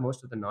like cut out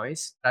most of the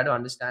noise, try to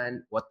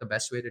understand what the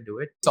best way to do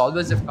it.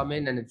 Solvers have come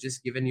in and have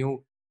just given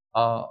you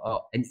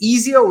an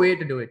easier way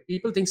to do it.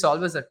 People think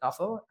solvers are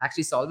tougher.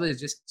 Actually, solver is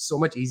just so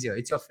much easier.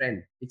 It's your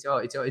friend.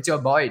 It's your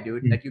boy,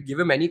 dude. Mhm. Like, you give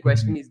him any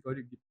question, Mhm.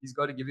 he's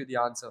going to give you the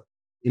answer.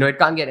 It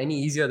can't get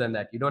any easier than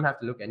that. You don't have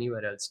to look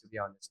anywhere else, to be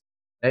honest.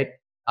 Right.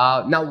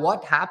 Now,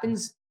 what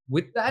happens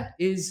with that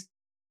is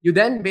you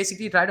then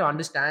basically try to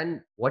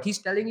understand what he's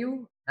telling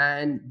you,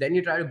 and then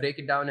you try to break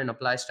it down and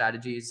apply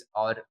strategies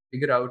or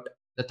figure out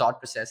the thought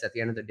process at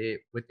the end of the day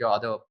with your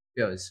other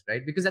peers,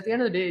 right? Because at the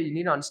end of the day, you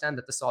need to understand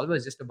that the solver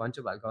is just a bunch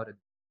of algorithms.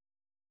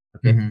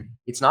 Okay. Mhm.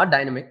 It's not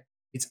dynamic.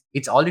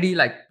 It's already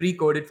like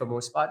pre-coded for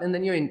most part, and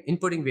then you're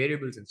inputting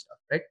variables and stuff,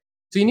 right?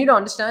 So you need to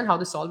understand how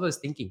the solver is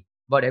thinking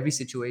about every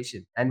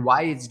situation and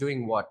why it's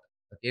doing what.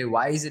 Okay,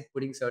 why is it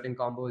putting certain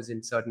combos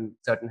in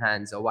certain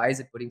hands, or why is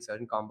it putting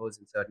certain combos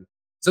in certain.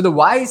 So the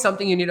why is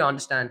something you need to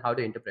understand how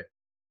to interpret.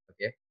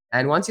 Okay.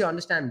 And once you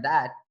understand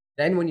that,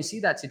 then when you see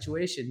that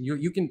situation,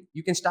 you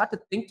can start to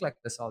think like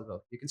the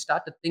solver. You can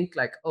start to think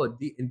like, oh,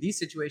 in these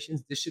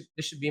situations, this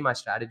should be my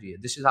strategy.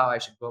 This is how I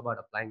should go about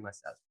applying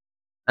myself.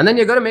 And then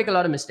you're going to make a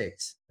lot of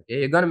mistakes. Okay,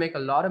 you're going to make a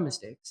lot of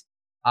mistakes.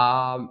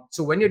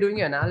 So when you're doing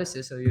your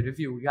analysis or your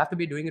review, you have to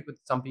be doing it with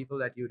some people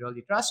that you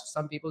really trust,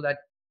 some people that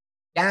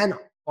can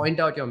point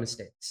out your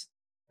mistakes,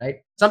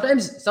 right?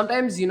 Sometimes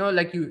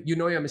like you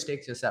know your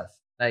mistakes yourself.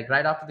 Like,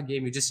 right after the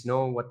game, you just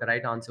know what the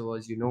right answer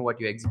was, you know what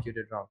you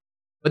executed wrong.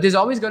 But there's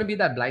always going to be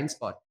that blind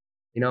spot,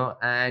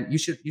 and you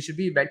should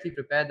be mentally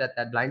prepared that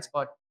that blind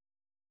spot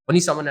only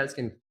someone else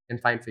can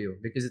find for you,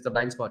 because it's a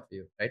blind spot for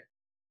you, right?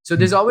 So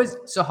there's Mhm. always,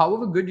 so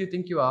however good you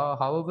think you are,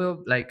 however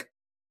like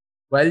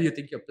well you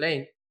think you're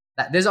playing,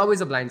 that there's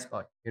always a blind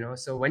spot.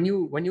 So when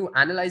you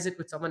analyze it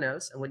with someone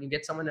else, and when you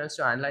get someone else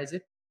to analyze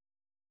it,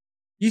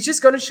 he's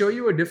just going to show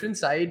you a different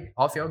side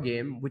of your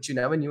game which you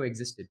never knew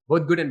existed,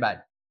 both good and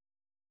bad,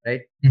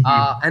 right?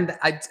 Mhm.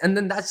 And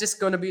then that's just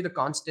going to be the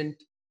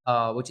constant,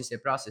 what you say,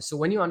 process. So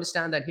when you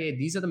understand that, hey,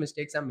 these are the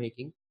mistakes I'm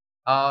making,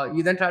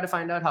 you then try to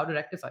find out how to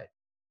rectify it.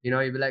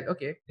 You'll be like,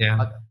 okay, Yeah.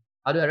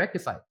 how do I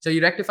rectify it? So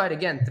you rectify it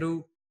again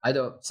through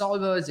either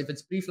solvers. If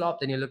it's pre-flop,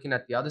 then you're looking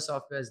at the other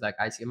softwares like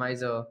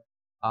ICMizer,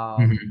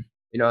 Mhm.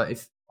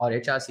 if or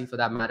HRC for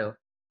that matter.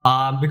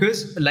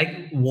 Because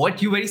like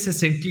what you very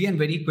succinctly and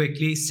very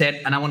quickly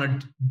said, and I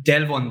want to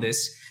delve on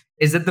this,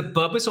 is that the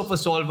purpose of a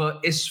solver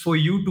is for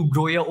you to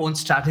grow your own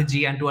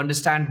strategy and to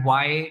understand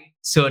why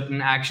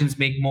certain actions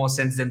make more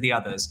sense than the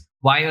others,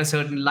 why a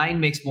certain line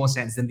makes more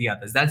sense than the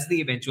others. That's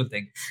the eventual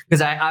thing.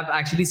 Because I've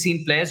actually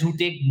seen players who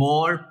take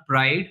more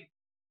pride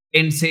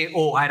and say,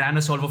 oh, I ran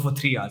a solver for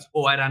 3 hours.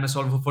 Oh, I ran a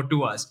solver for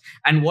 2 hours.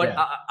 And what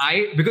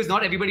Yeah. because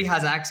not everybody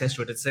has access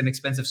to it. It's an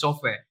expensive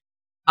software.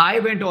 I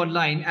went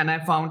online and I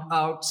found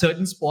out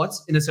certain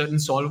spots in a certain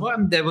solver.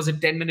 And there was a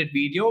 10-minute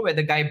video where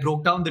the guy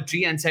broke down the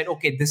tree and said,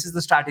 okay, this is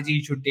the strategy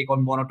you should take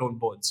on monotone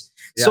boards.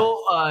 Yeah.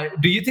 So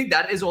do you think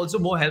that is also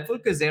more helpful?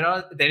 Because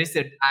there is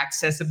the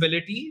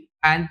accessibility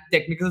and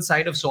technical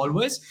side of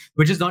solvers,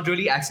 which is not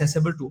really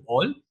accessible to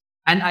all.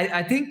 And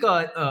I think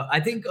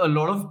a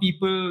lot of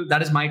people,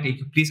 that is my take.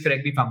 Please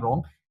correct me if I'm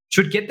wrong,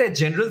 should get their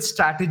general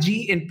strategy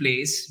in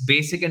place,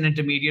 basic and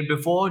intermediate,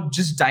 before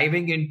just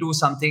diving into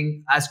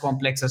something as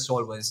complex as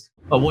solvers.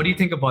 What do you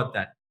think about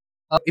that?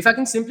 If I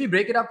can simply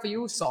break it up for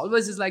you,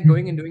 solvers is like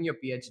going and Mhm. doing your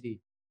PhD.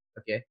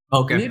 Okay. You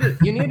Okay. need to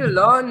you need to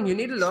learn you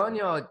need to learn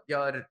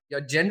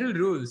your general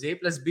rules, a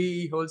plus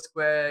b whole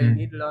square. You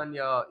need to Mm. learn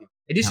your Yeah.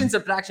 addition,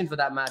 subtraction for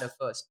that matter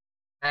first,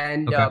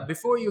 and Okay.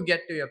 before you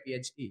get to your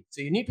PhD.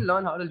 So you need to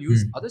learn how to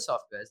use Mm. other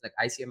softwares like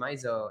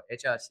ICMizer,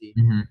 HRC.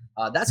 Mhm.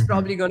 That's Mhm.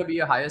 probably going to be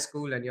your higher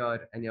school and your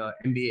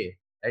MBA,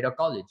 right, or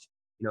college.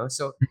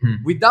 So Mhm.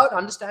 without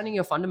understanding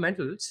your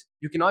fundamentals,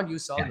 you cannot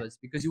use Yeah. solvers,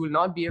 because you will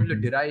not be able to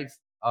Mhm. derive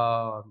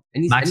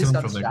any Maximum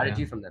sort of from it. Yeah.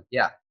 strategy from them.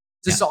 Yeah.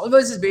 So Yeah.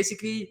 solvers is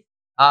basically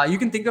You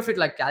can think of it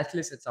like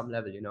calculus at some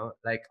level,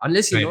 like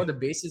unless you know Right. the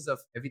basis of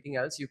everything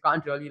else, you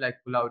can't really like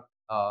pull out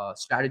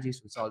strategies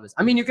from solvers.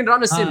 I mean, you can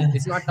run a sim. Uh,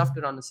 It's not tough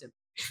to run a sim.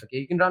 Okay,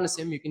 you can run a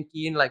sim. You can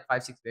key in like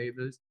 5, 6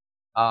 variables,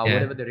 yeah.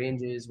 whatever the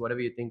range is,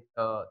 whatever you think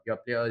your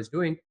player is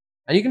doing,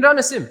 and you can run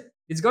a sim.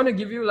 It's going to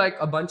give you like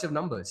a bunch of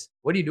numbers.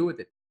 What do you do with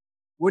it?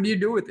 What do you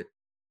do with it?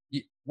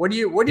 What do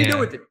you do Yeah.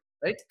 with it?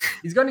 Right?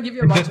 It's going to give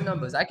you a bunch of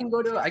numbers. I can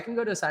go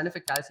to a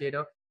scientific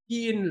calculator,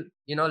 key in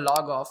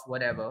log off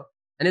whatever,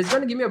 and it's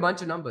going to give me a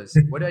bunch of numbers.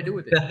 What do I do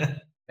with it?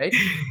 Right?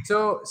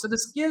 So the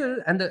skill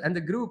and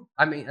the group,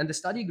 I mean, and the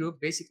study group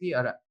basically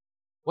are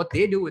what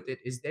they do with it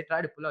is they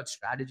try to pull out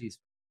strategies.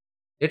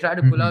 They try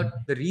to pull out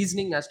Mhm. the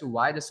reasoning as to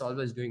why the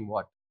solver is doing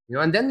what.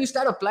 And then you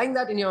start applying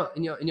that in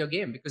your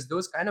game, because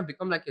those kind of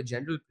become like your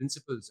general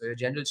principles or your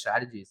general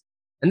strategies.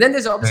 And then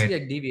there's obviously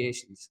Right. like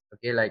deviations,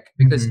 okay, like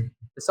because Mhm.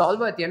 the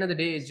solver at the end of the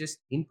day is just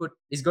input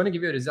is going to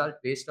give you a result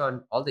based on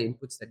all the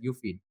inputs that you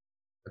feed.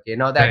 Okay,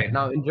 Right.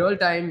 now in real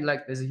time,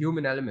 like there's a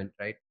human element,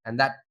 right? And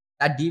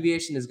that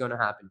deviation is going to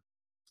happen.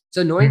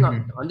 So knowing,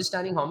 Mhm.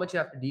 understanding how much you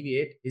have to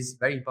deviate is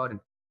very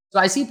important. So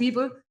I see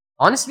people,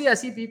 honestly, I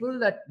see people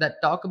that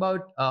talk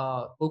about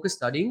focus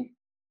studying.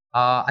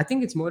 I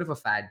think it's more of a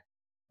fad.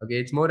 Okay,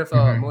 it's more of a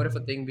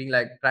Mhm. thing, being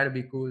like trying to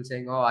be cool,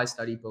 saying, "Oh, I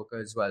study poker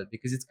as well,"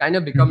 because it's kind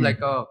of become Mhm.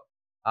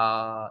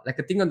 like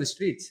a thing on the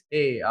streets.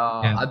 Hey,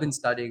 Yeah. I've been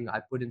studying. I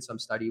put in some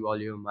study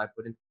volume.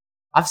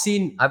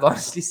 I've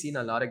honestly seen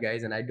a lot of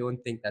guys, and I don't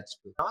think that's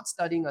true. Not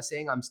studying or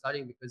saying I'm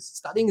studying, because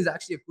studying is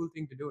actually a cool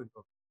thing to do in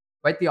poker.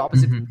 Quite the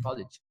opposite from Mhm.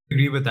 college.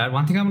 Agree with that.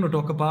 One thing I'm going to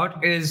talk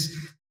about is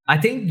I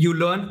think you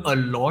learn a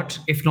lot,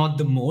 if not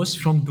the most,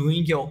 from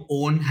doing your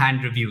own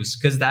hand reviews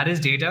because that is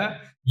data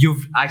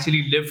you've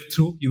actually lived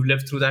through. You've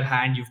lived through that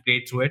hand, you've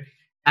played through it.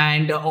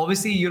 And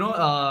obviously,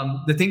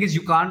 the thing is,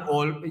 you can't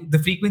all the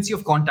frequency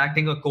of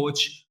contacting a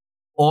coach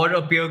or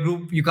a peer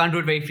group, you can't do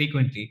it very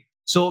frequently.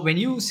 So when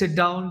you sit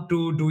down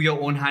to do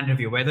your own hand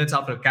review, whether it's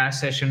after a cash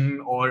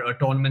session or a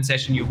tournament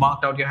session, you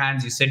marked out your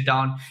hands, you sit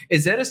down.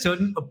 Is there a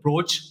certain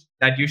approach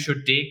that you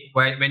should take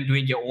when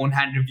doing your own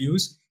hand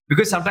reviews?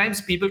 Because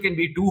sometimes people can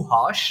be too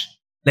harsh,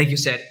 like you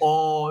said,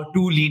 or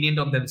too lenient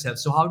on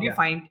themselves. So how do you Yeah.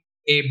 find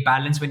a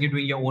balance when you're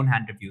doing your own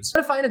hand reviews?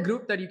 Gotta find a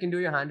group that you can do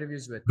your hand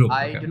reviews with. Group.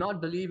 I Okay. do not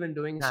believe in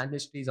doing hand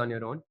histories on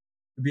your own,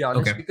 to be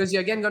honest, Okay. because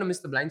you're again gonna miss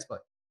the blind spot.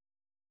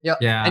 Yeah,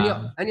 and you're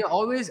Yeah. and you're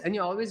always and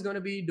you're always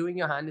gonna be doing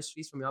your hand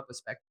histories from your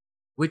perspective,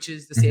 which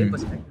is the same Hmm.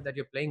 perspective that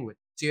you're playing with.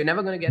 So you're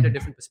never gonna get a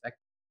different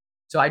perspective.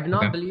 So I do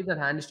not Okay. believe that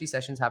hand history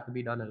sessions have to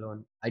be done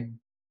alone.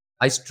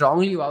 I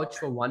strongly vouch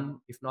for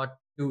one, if not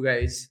two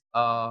guys,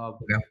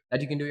 Okay.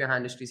 that you can do your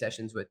hand history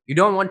sessions with. You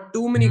don't want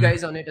too many Hmm.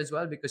 guys on it as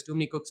well, because too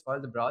many cooks spoil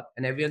the broth,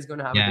 and everyone's going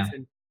to have a Yeah.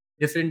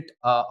 different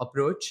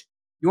approach.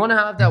 You want to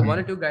have that one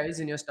or Hmm. two guys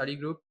in your study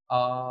group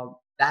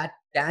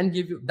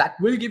that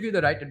will give you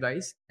the right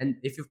advice. And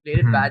if you've played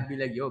it bad, Hmm. be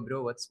like, "Yo,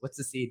 bro, what's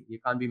the scene? You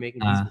can't be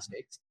making these Uh,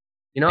 mistakes."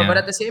 But yeah.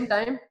 at the same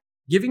time,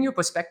 giving you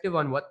perspective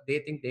on what they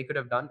think they could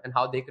have done and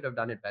how they could have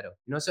done it better.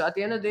 So at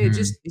the end of the day, Hmm.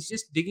 it's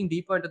just digging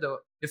deeper into the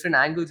different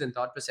angles and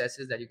thought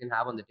processes that you can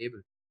have on the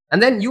table.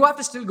 And then you have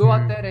to still go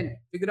out there and Hmm.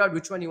 figure out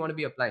which one you want to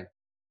be applying.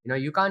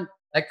 You can't,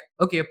 like,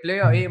 okay, a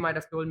player A might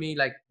have told me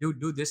like,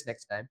 do this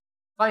next time.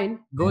 Fine,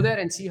 go Yeah. there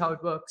and see how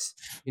it works.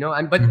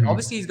 And but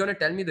obviously Hmm. he's going to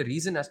tell me the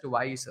reason as to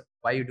why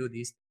you do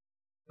these.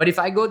 But if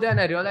I go there and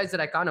I realize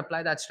that I can't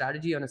apply that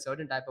strategy on a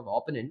certain type of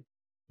opponent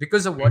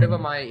because of whatever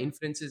Hmm. my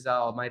inferences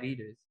are or my read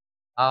is,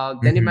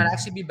 then it might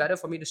actually Hmm. be better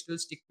for me to still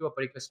stick to a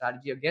particular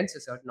strategy against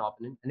a certain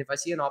opponent. And if I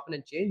see an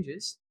opponent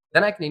changes,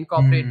 then I can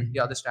incorporate the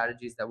Hmm. other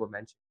strategies that were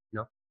mentioned.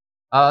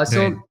 Right.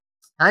 So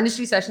hand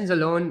history sessions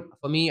alone,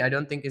 for me, I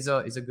don't think is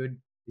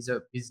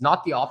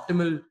not the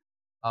optimal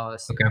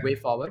way Okay.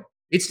 forward.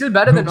 It's still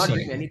better than Group not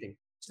doing study. anything.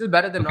 Still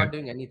better than Okay. not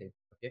doing anything.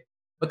 Okay.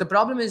 But the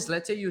problem is,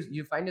 let's say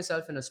you find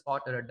yourself in a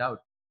spot or a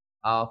doubt.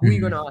 Who are you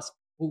going to Hmm. ask?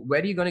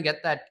 Where are you going to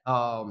get that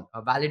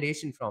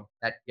validation from?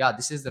 That, yeah,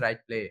 this is the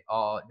right play.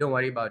 Or don't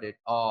worry about it.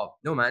 Or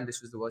no, man,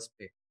 this was the worst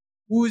play.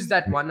 Who's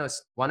that one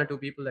or two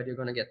people that you're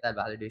going to get that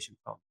validation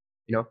from?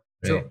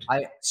 So Right.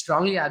 I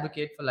strongly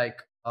advocate for like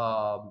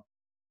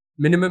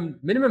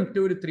minimum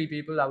 2 to 3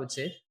 people, I would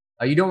say.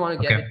 You don't want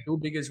to get Okay. it too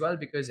big as well,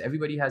 because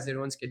everybody has their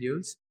own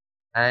schedules,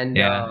 and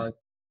Yeah.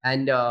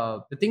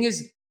 the thing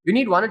is, you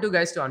need one or two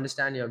guys to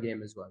understand your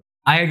game as well.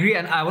 I agree,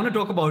 and I want to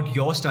talk about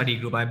your study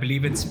group. I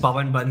believe it's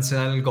Pavan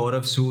Bansal,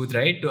 Gaurav Sood,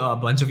 right? A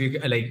bunch of you,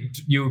 like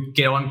you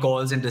get on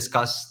calls and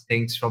discuss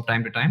things from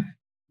time to time.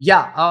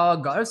 Yeah,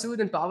 Gaurav Sood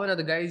and Pawan are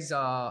the guys,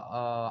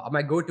 are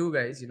my go-to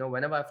guys.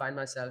 Whenever I find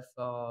myself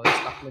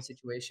stuck in a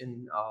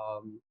situation,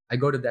 I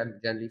go to them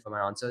generally for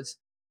my answers.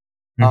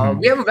 We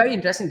Hmm. have a very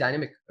interesting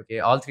dynamic. Okay,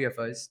 all three of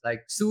us.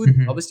 Like Sood,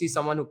 Hmm. obviously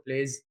someone who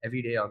plays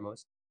every day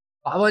almost.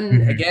 Pawan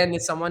Hmm. again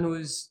is someone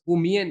who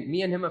me and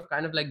him have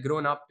kind of like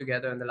grown up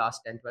together in the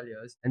last 10, 12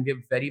 years, and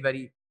we're very,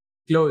 very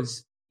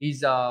close.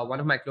 He's one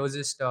of my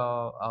closest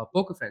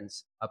poker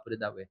friends. I'll put it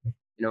that way.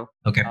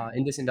 Okay.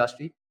 In this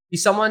industry,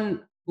 he's someone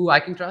who I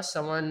can trust.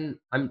 Someone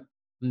I'm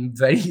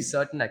very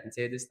certain I can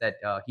say this, that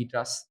he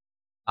trusts.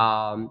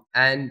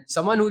 and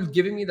someone who's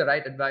giving me the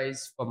right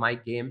advice for my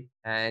game,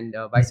 and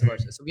vice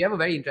versa. So we have a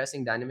very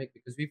interesting dynamic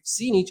because we've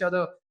seen each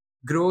other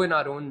grow in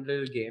our own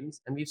little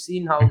games, and we've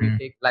seen how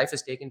life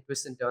has taken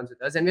twists and turns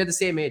with us, and we're the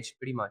same age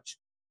pretty much,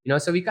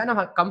 so we kind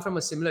of come from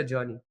a similar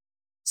journey.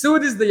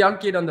 Sood is the young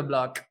kid on the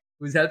block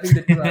who's helping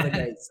the two other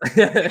guys.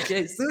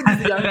 Okay, Sood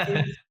is the young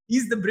kid.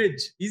 He's the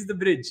bridge. He's the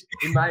bridge,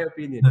 in my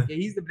opinion. Okay,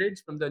 he's the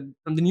bridge from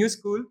the new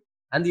school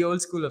and the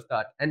old school of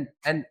thought. And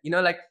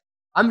like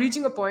I'm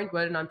reaching a point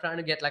where I'm trying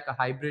to get like a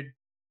hybrid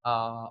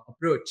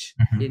approach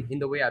in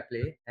the way I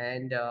play,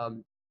 and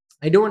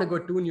I don't want to go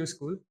too new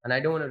school, and I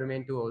don't want to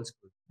remain too old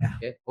school.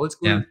 Okay,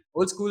 Yeah.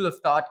 old school of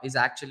thought is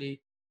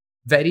actually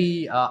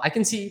very. I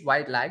can see why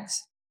it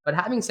lags, but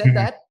having said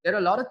that, there are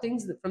a lot of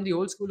things from the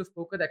old school of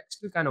poker that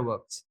still kind of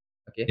works.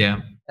 Okay, Yeah.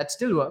 that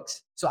still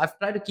works. So I've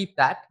tried to keep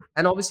that,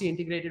 and obviously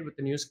integrated with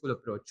the new school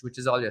approach, which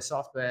is all your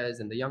softwares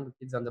and the younger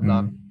kids on the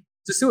block.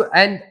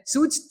 And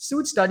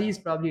Suit studies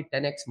probably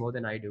 10x more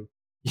than I do.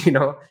 You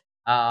know,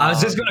 I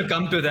was just going to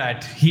come to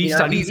that. He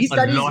studies he a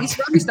studies. lot. He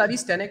probably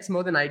studies 10x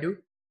more than I do.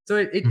 So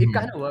it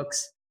kind of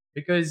works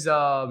because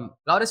a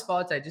lot of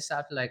spots I just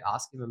have to like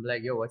ask him. I'm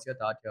like, yo, what's your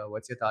thought here?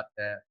 What's your thought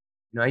there?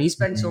 And he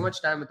spends so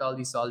much time with all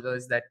these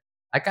solvers that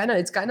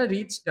it's kind of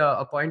reached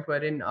a point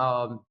wherein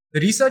the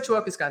research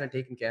work is kind of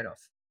taken care of.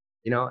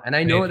 And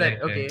I know Right, that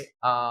right, okay,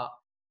 right.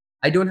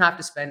 I don't have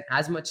to spend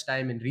as much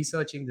time in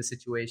researching the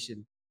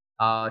situation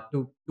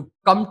to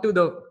come to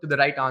the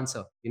right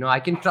answer. I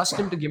can trust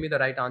him to give me the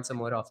right answer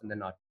more often than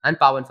not, and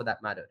Pawan for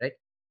that matter, right?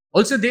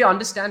 Also, they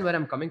understand where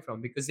I'm coming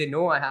from because they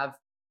know I have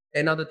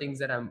 10 other things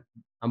that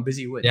I'm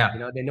busy with. Yeah.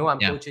 They know I'm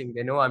Yeah. coaching,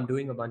 they know I'm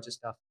doing a bunch of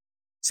stuff.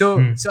 So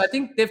I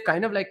think they've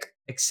kind of like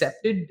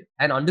accepted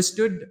and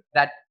understood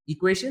that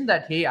equation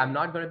that hey, I'm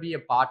not going to be a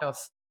part of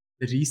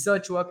the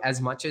research work as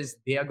much as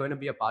they are going to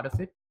be a part of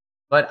it.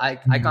 But I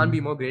can't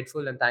be more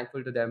grateful and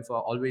thankful to them for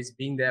always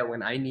being there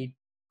when I need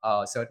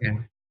certain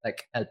Yeah.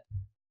 like help.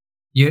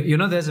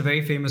 There's a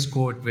very famous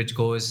quote which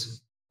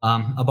goes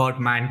about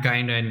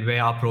mankind and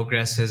where our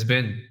progress has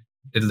been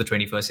till the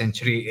 21st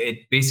century.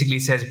 It basically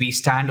says we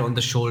stand on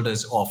the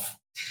shoulders of.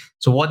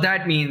 So what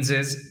that means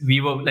is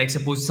we were like,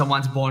 suppose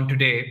someone's born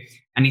today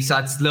and he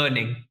starts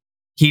learning.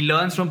 He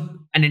learns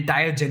from an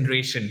entire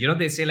generation.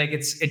 They say like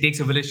it takes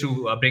a village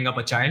to bring up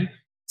a child.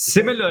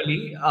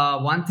 Similarly,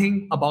 one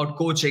thing about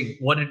coaching,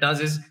 what it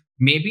does is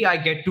maybe I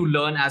get to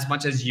learn as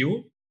much as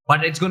you,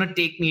 but it's going to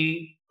take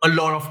me a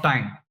lot of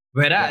time. Yeah.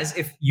 Whereas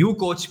if you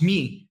coach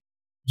me,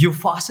 you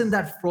fasten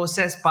that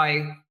process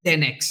by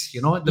 10x.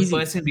 The Easy.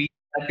 person reaches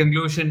that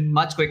conclusion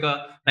much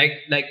quicker.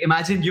 Like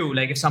imagine you,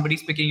 like if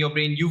somebody's picking your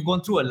brain, you've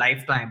gone through a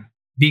lifetime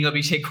being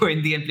Abhishek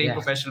Goindi and playing Yeah.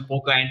 professional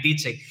poker and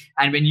teaching.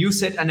 And when you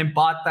sit and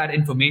impart that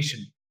information,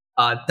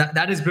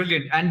 that is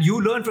brilliant. And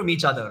you learn from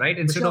each other, right?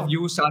 Instead sure. of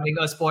you starting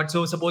a spot.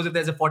 So suppose if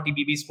there's a 40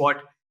 BB spot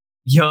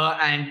here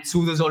and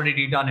Sood has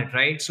already done it,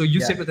 right? So you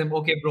Yeah. sit with him,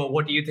 okay, bro,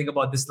 what do you think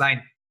about this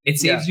line?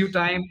 It Yeah. saves you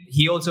time.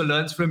 He also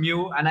learns from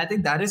you. And I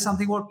think that is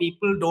something what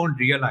people don't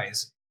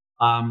realize.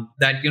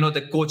 That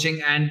the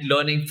coaching and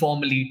learning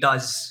formally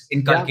does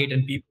inculcate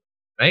in people,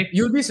 right?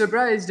 You'll be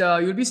surprised.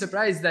 You'll be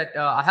surprised that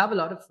I have a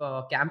lot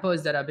of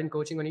campers that I've been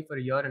coaching only for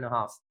a year and a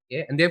half.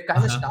 Okay, and they've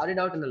kind of Uh-huh. started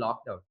out in the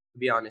lockdown, to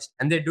be honest,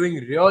 and they're doing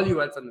really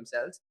well for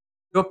themselves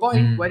to a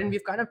point wherein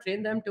we've kind of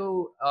trained them to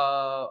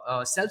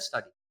self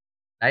study,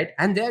 right?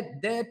 And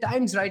there are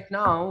times right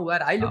now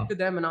where I look Wow. to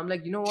them and I'm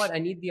like, you know what, I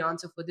need the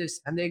answer for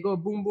this, and they go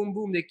boom, boom,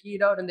 boom, they key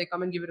it out and they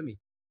come and give it to me,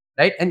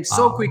 right? And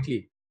so Wow.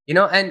 quickly,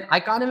 and I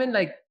can't even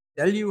like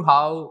tell you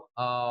how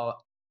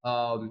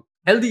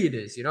healthy it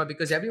is,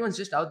 because everyone's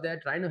just out there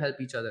trying to help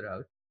each other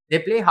out. They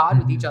play hard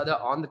with each other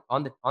on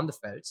the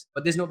felts,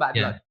 but there's no bad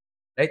Yeah. blood,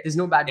 right? There's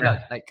no bad blood,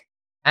 Yeah. like.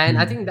 And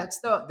I think that's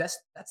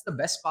the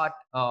best part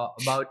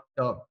about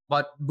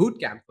boot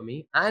camp for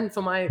me, and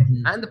for my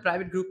and the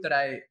private group that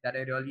I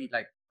really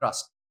like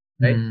trust,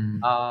 right?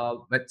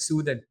 But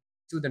Sood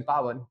and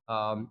Pawan,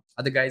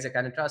 other guys I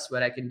kind of trust,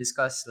 where I can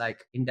discuss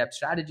like in-depth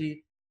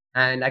strategy,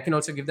 and I can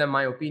also give them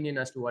my opinion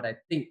as to what I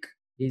think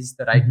is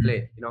the right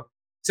play.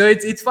 So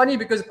it's funny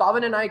because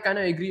Pawan and I kind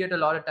of agree at a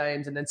lot of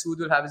times, and then Sood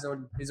will have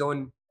his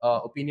own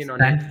opinion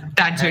on it.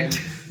 Tangent.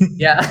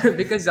 Yeah,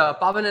 because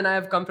Pawan and I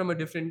have come from a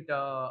different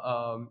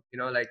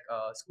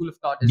school of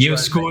thought as New well,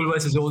 right? school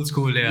versus old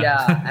school. Yeah,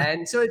 Yeah.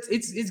 and so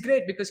it's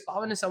great because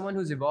Pawan is someone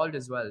who's evolved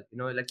as well.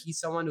 Like he's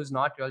someone who's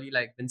not really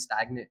like been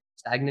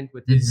stagnant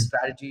with his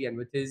strategy and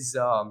with his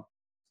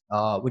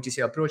which is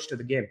your approach to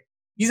the game.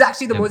 He's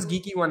actually the Yeah. most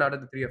geeky one out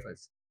of the three of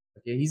us.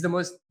 Okay, he's the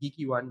most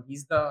geeky one.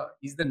 He's the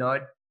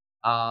nerd.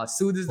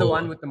 Sood is the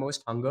one Oh, with the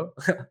most hunger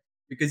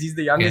because he's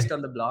the okay. youngest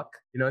on the block.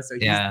 So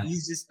he's Yeah.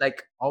 he's just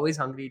like always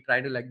hungry,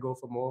 trying to like go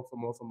for more, for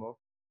more, for more.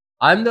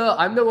 I'm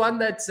the one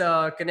that's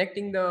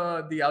connecting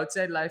the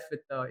outside life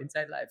with the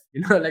inside life,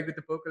 like with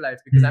the poker life,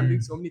 because I'm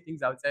doing so many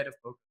things outside of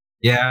poker.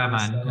 Yeah,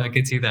 man. I So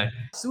can see that.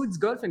 Sood's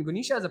girlfriend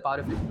Gunisha is a part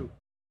of it too.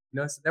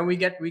 So then we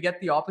get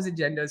the opposite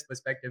gender's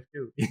perspective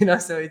too.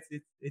 So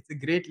it's a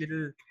great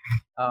little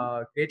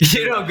great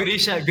little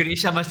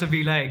Gurisha must have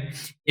been like,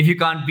 if you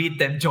can't beat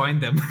them, join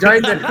them.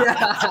 join them.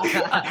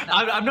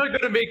 I'm not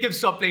going to make him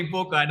stop playing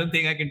poker. I don't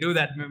think I can do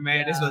that.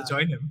 May as well Yeah.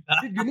 join him.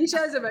 See,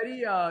 Ganesha is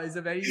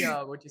a very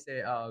what you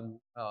say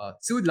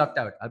Sood lucked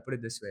out. I'll put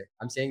it this way.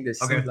 I'm saying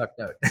this Okay. Sood lucked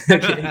out.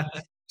 Okay,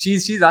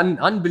 she's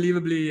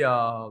unbelievably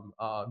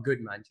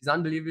good, man. She's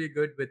unbelievably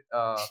good with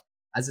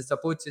as a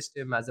support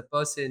system, as a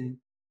person.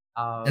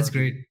 That's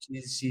great.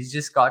 She's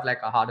just got like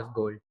a heart of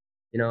gold.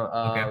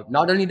 Okay.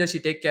 Not only does she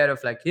take care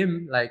of like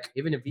him, like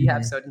even if we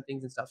have Mhm. certain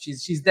things and stuff,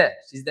 she's there.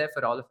 She's there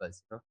for all of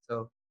us.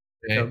 So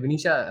Right.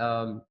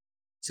 Ganesha,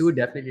 Sood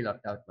definitely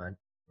lucked out, man.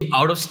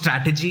 Out of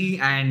strategy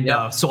and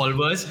Yeah.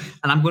 solvers,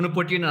 and I'm going to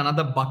put you in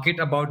another bucket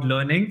about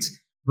learnings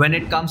when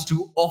it comes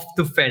to off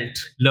the felt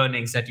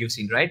learnings that you've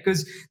seen, right?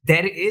 Because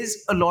there is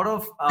a lot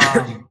of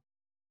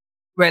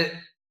well,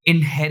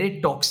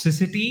 inherent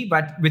toxicity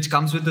but which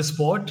comes with the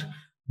sport.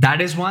 That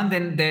is one.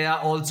 Then there are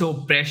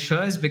also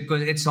pressures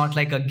because it's not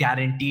like a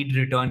guaranteed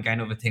return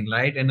kind of a thing,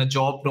 right? In a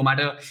job, no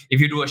matter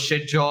if you do a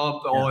shit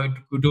job Yeah. or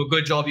you do a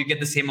good job, you get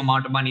the same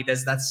amount of money.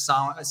 There's that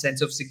a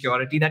sense of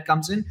security that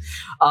comes in.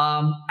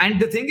 And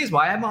the thing is,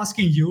 why I'm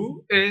asking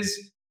you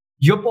is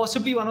you're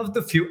possibly one of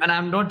the few, and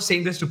I'm not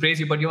saying this to praise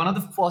you, but you're one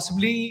of the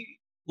possibly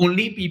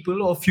only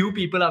people or few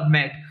people I've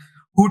met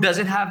who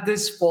doesn't have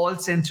this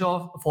false sense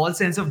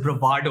of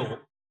bravado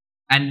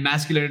and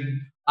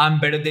masculine I'm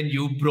better than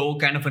you bro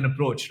kind of an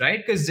approach,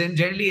 right? Because then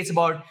generally it's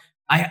about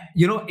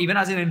even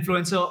as an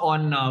influencer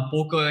on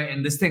poker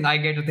and this thing, I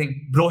get to think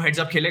bro heads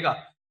up khelega.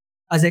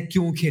 I was like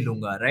kyun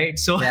khelunga, right?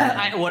 So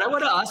Yeah. what I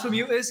want to ask from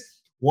you is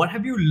what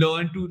have you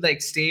learned to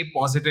like stay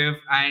positive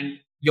and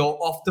your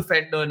off the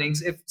fed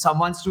learnings if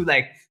someone's to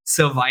like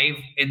survive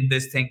in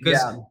this thing, because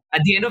Yeah.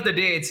 at the end of the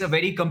day it's a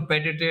very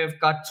competitive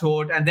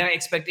cutthroat and there are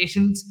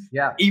expectations.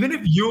 Yeah. Even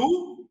if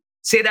you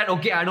say that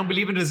okay I don't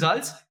believe in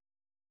results,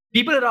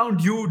 people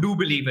around you do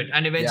believe it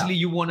and Yeah. eventually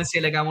you want to say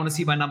like I want to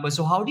see my numbers.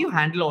 So how do you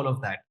handle all of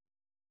that?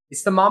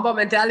 It's the Mamba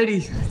mentality.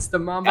 It's the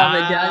Mamba Ah,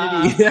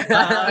 mentality.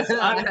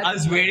 I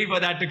was waiting for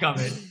that to come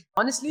in.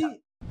 honestly,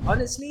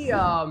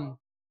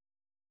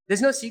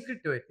 there's no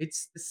secret to it.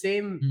 It's the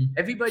same. Hmm.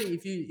 Everybody,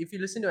 if you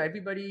listen to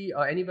everybody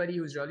or anybody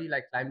who's really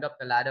like climbed up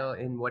the ladder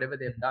in whatever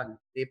they've done,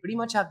 they pretty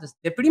much have this.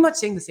 They're pretty much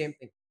saying the same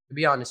thing. To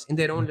be honest, in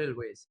their own little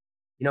ways.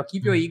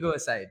 Keep your Hmm. ego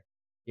aside.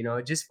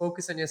 Just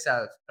focus on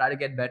yourself. Try to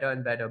get better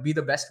and better. Be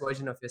the best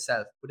version of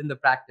yourself. Put in the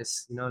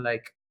practice.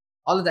 Like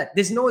all of that.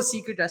 There's no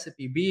secret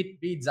recipe. Be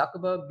it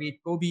Zuckerberg, be it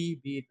Kobe,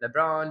 be it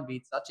LeBron, be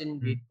it Sachin,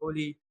 be it Hmm.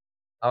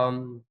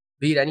 Kohli,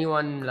 be it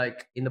anyone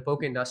like in the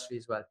poker industry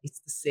as well. It's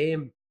the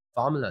same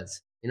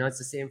formulas. It's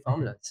the same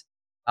formulas.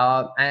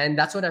 And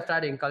that's what I've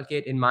tried to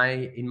inculcate in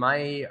my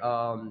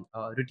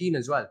routine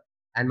as well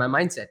and my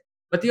mindset.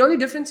 But the only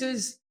difference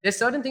is there's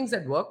certain things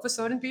that work for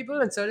certain people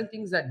and certain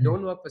things that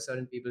don't work for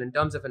certain people in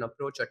terms of an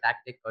approach or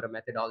tactic or a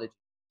methodology.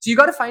 So you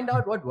got to find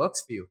out what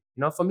works for you.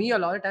 For me, a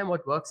lot of time,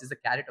 what works is the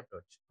carrot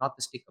approach, not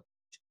the stick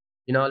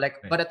approach.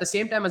 Right. But at the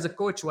same time, as a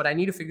coach, what I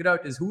need to figure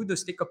out is who the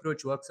stick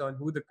approach works on,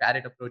 who the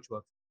carrot approach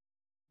works.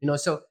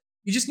 So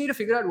you just need to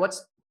figure out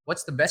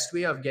what's the best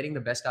way of getting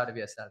the best out of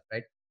yourself,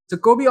 right? So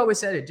Kobe always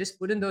said it: just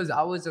put in those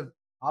hours of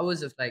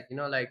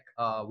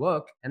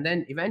work, and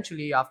then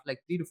eventually after like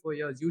 3 to 4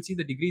 years, you'll see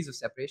the degrees of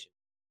separation.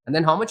 And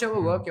then how much ever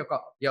work your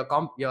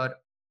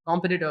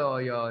competitor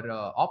or your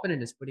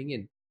opponent is putting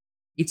in,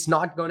 it's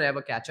not going to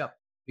ever catch up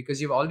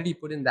because you've already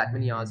put in that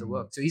many hours of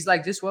work. So he's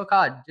like, just work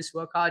hard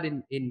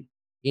in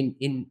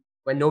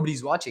when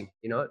nobody's watching.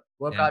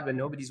 Work Yeah. hard when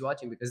nobody's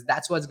watching because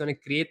that's what's going to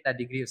create that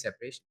degree of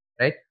separation,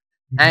 right?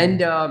 And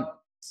Mhm.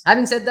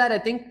 having said that, I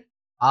think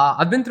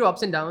I've been through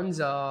ups and downs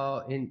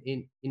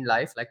in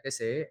life. Like they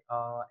say,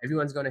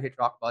 everyone's going to hit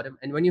rock bottom,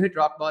 and when you hit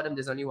rock bottom,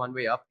 there's only one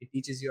way up. It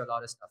teaches you a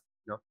lot of stuff.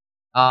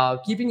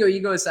 Keeping your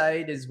ego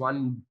aside is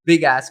one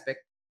big aspect,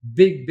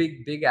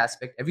 big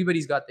aspect.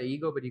 Everybody's got their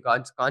ego, but you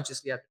can't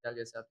consciously have to tell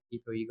yourself to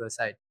keep your ego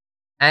aside.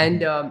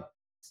 And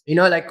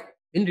like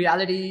in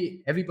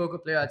reality, every poker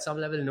player at some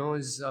level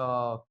knows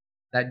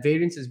that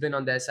variance has been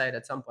on their side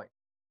at some point,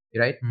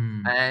 right?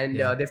 Hmm. And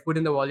Yeah. they've put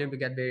in the volume to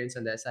get variance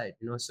on their side.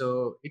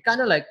 So it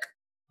kind of like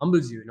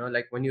humbles you.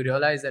 Like when you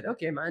realize that,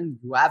 okay, man,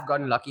 you have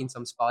gotten lucky in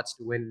some spots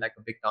to win like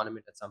a big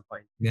tournament at some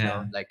point.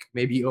 Yeah. Like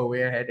maybe you're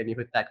way ahead and you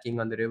hit that king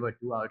on the river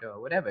 2 out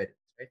or whatever it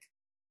is,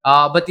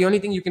 right? But the only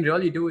thing you can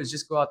really do is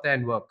just go out there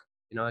and work.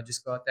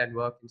 Just go out there and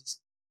work and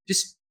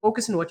just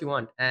focus on what you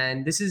want.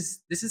 And this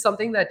is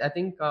something that I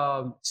think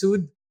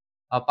Sood,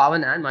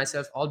 Pawan, and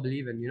myself all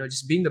believe in.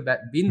 Just being the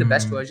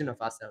best Hmm. version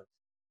of ourselves.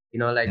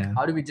 Like Yeah.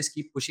 how do we just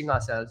keep pushing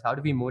ourselves? How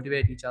do we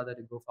motivate each other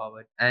to go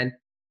forward? And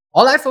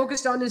all I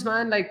focused on is,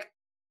 man, like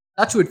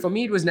touchwood. For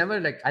me, it was never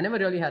like I never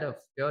really had a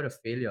fear of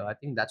failure. I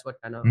think that's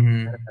what kind of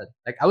Hmm. helped.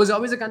 Like I was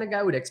always the kind of guy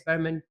who would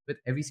experiment with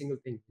every single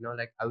thing.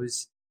 Like I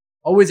was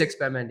always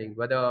experimenting,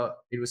 whether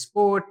it was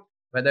sport,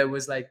 whether it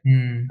was like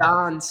Hmm.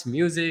 dance,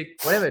 music,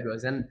 whatever it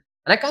was. And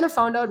I kind of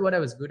found out what I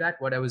was good at,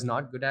 what I was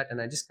not good at,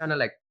 and I just kind of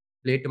like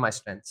played to my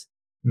strengths.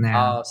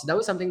 Yeah. So that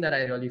was something that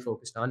I really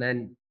focused on,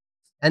 and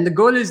the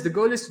goal is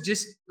to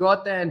just go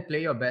out there and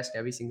play your best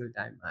every single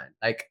time, man.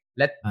 Like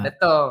let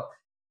the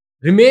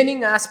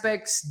remaining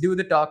aspects do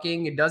the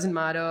talking. It doesn't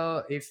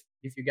matter if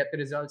you get the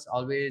results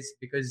always,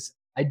 because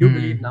I do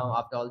believe Mm. now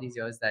after all these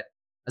years that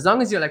as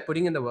long as you're like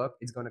putting in the work,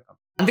 it's gonna come.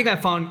 One thing I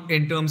found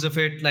in terms of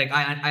it, like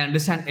I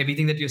understand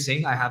everything that you're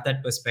saying. I have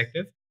that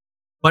perspective.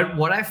 But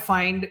what I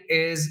find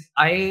is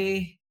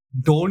I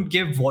don't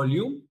give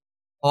volume,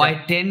 or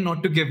Yeah, I tend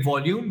not to give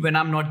volume when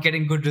I'm not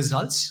getting good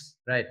results.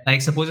 right,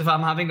 Like, suppose if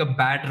I'm having a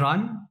bad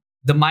run,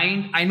 the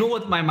mind, I know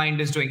what my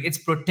mind is doing. It's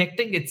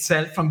protecting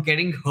itself from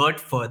getting hurt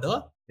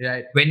further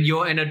right, when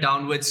you're in a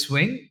downward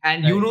swing.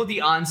 And you right, know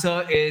the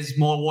answer is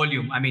more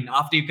volume. I mean,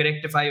 after you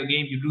rectify your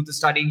game, you do the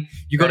studying,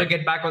 you got to right,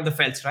 get back on the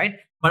felts, right?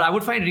 But I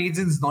would find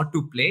reasons not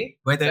to play,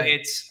 whether right.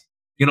 it's,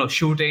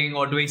 shooting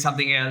or doing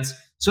something else.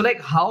 So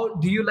like, how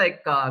do you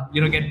like,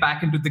 get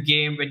back into the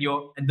game when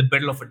you're in the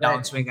middle of a Right.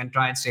 downswing and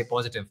try and stay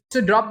positive?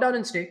 So drop down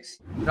in stakes.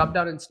 Drop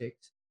down in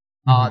stakes.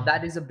 Mm-hmm.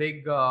 That is a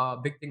big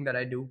thing that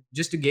I do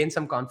just to gain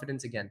some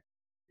confidence again.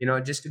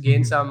 Just to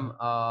gain Mm-hmm.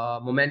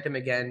 some momentum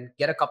again.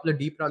 Get a couple of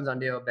deep runs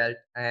under your belt,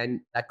 and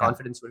that Yeah.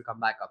 confidence will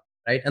come back up,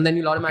 right? And then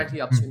you'll Okay.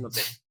 automatically upswing a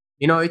bit.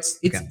 It's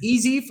Okay.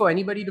 easy for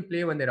anybody to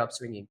play when they're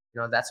upswinging.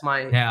 That's my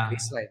Yeah.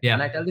 baseline,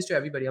 and I Yeah. tell this to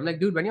everybody. I'm like,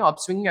 dude, when you're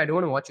upswinging, I don't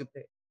want to watch you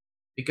play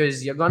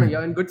because you're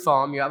in Hmm. good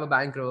form. You have a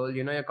bankroll.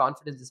 Your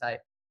confidence is high.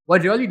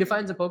 What really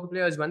defines a poker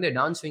player is when they're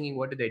downswinging.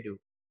 What do they do?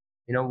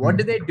 What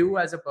do they Hmm. do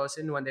as a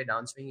person when they're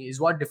downswinging is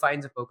what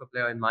defines a poker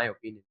player, in my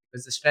opinion,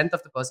 because the strength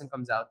of the person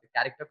comes out, the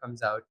character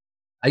comes out.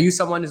 Are you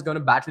someone who's going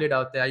to battle it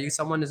out there? Are you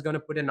someone who's going to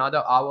put another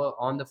hour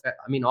on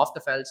off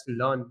the felts to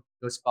learn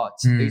those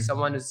spots? Are you Hmm.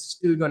 someone who's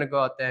still going to go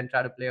out there and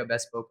try to play your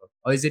best poker,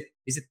 or is it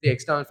the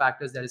external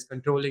factors that is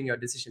controlling your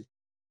decision?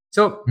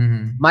 So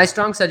Hmm. my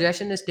strong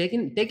suggestion is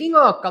taking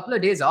a couple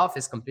of days off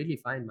is completely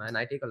fine, man.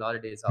 I take a lot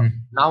of days off. Hmm.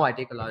 Now I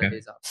take a lot of Okay.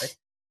 days off, right?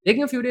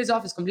 Taking a few days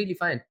off is completely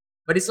fine.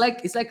 But it's like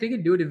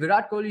cricket, dude. If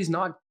Virat Kohli is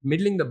not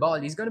middling the ball,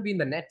 he's gonna be in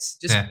the nets,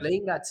 just Yeah.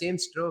 playing that same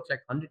stroke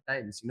like 100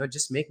 times.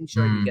 Just making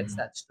sure he gets Hmm.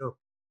 that stroke.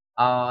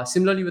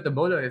 Similarly with the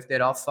bowler, if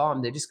they're off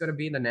form, they're just gonna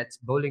be in the nets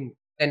bowling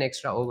 10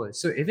 extra overs.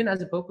 So even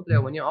as a poker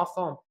player, when you're off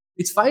form,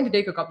 it's fine to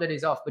take a couple of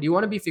days off, but you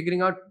want to be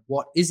figuring out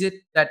what is it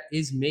that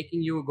is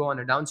making you go on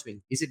a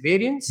downswing. Is it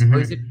variance or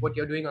is it Hmm. what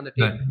you're doing on the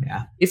Good. table?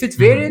 Yeah. If it's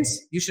Hmm. variance,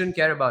 you shouldn't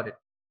care about it.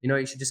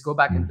 You should just go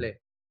back and play.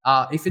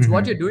 If it's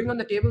what you're Hmm. doing on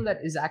the table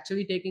that is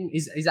actually taking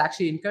is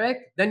actually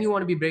incorrect, then you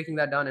want to be breaking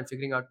that down and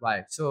figuring out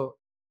why. So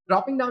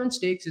dropping down in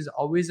stakes is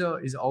always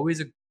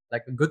a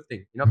like a good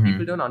thing.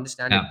 People don't Hmm.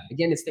 understand it. Yeah.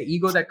 Again, it's the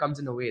ego that comes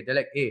in the way. They're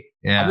like, hey,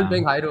 I've been Yeah.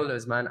 playing high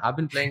rollers, man. I've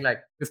been playing like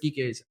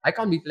 50Ks. I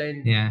can't be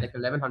playing Yeah. like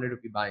 1100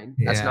 rupee buy-in.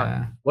 That's not.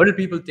 Yeah. What do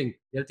people think?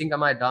 They'll think,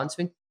 am I a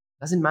downswing?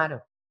 Doesn't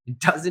matter. It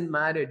doesn't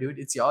matter, dude.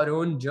 It's your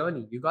own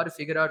journey. You got to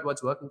figure out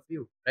what's working for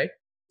you, right?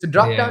 So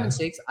drop down in Yeah.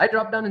 stakes. I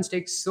drop down in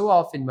stakes so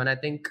often when I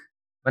think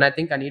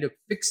I need to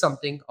fix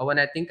something or when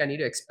I think I need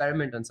to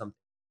experiment on something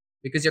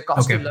because your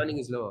cost of Okay. learning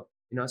is lower.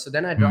 So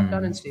then I drop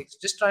down in Hmm. stakes,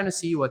 just trying to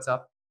see what's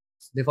up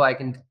before I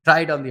can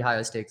try it on the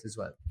higher stakes as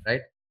well,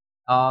 right?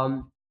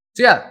 So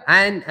yeah,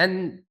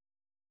 and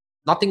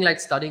nothing like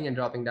studying and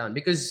dropping down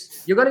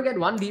because you're gonna get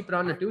one deep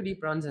run or two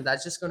deep runs, and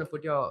that's just gonna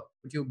put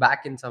you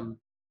back in some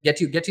get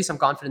you some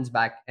confidence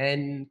back.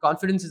 And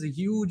confidence is a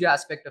huge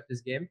aspect of this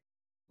game.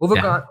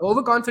 Yeah.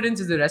 Overconfidence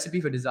is the recipe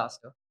for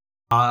disaster.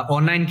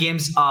 Online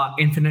games are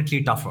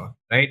infinitely tougher,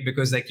 right?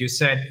 Because, like you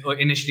said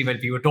initially when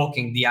we were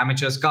talking, the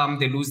amateurs come,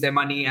 they lose their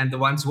money, and the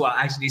ones who are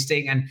actually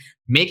staying and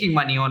making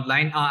money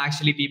online are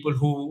actually people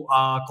who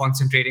are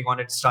concentrating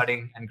on it,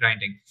 studying and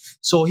grinding.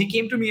 So he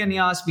came to me and he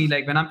asked me,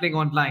 like, when I'm playing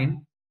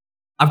online,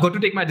 I've got to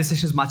take my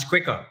decisions much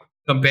quicker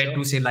For compared sure.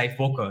 to, say, live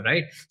poker,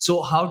 right?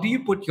 So how do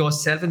you put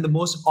yourself in the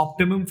most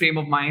optimum frame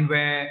of mind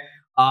where,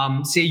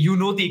 say,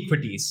 the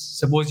equities?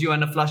 Suppose you're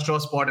in a flush draw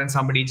spot and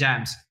somebody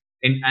jams,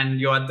 and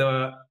you're at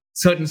the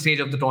certain stage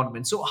of the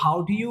tournament. So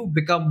how do you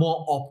become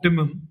more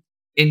optimum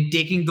in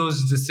taking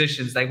those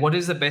decisions? Like, what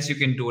is the best you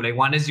can do? Like,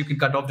 one is you can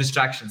cut off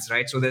distractions,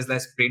 right? So there's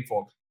less brain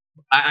fog.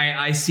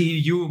 I see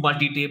you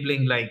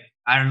multi-tabling, like,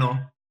 I don't know,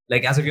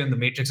 like as if you're in the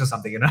Matrix or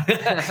something,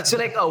 So,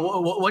 like,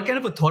 what kind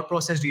of a thought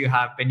process do you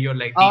have when you're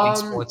like dealing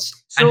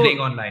sports and playing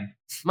So online?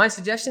 my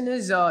suggestion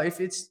is,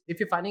 if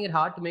you're finding it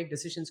hard to make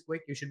decisions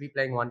quick, you should be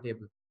playing one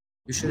table.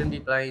 You shouldn't be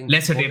playing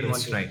Lesser more than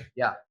one tables, table. right?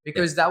 Yeah, Yeah.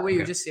 because that way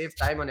you Okay. just save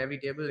time on every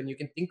table and you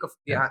can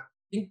Yeah.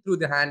 think through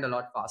the hand a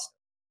lot faster,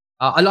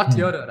 a lot Hmm.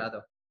 clearer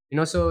rather.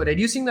 So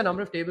reducing the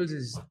number of tables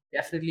is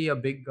definitely a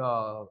big,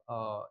 a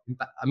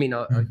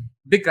Hmm.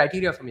 big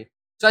criteria for me.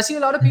 So I see a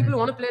lot of people who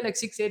want to Hmm. play like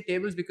 6, 8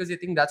 tables because they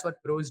think that's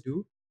what pros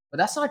do, but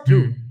that's not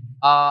true.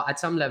 Hmm. At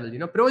some level,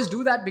 pros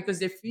do that because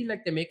they feel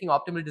like they're making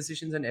optimal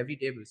decisions on every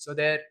table, so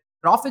their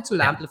profits will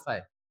Yeah. amplify.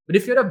 But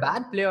if you're a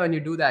bad player and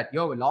you do that,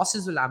 your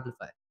losses will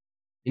amplify.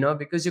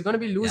 Because you're going to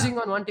be Yeah. losing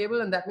on one table,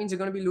 and that means you're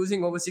going to be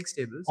losing over 6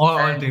 tables. All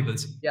And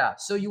tables. yeah,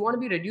 so you want to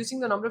be reducing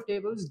the number of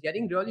tables,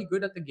 getting really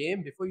good at the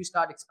game before you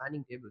start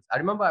expanding tables. I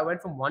remember I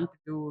went from 1 to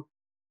 2,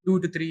 2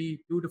 to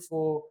 3, 2 to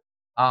 4,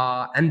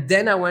 and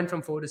then I went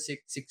from 4 to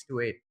 6, 6 to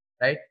 8.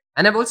 right?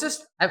 And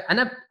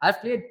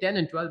I've played 10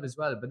 and 12 as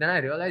well. But then I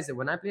realized that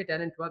when I play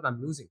 10 and 12, I'm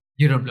losing.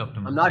 You don't play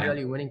optimal. I'm not Yeah.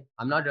 really winning.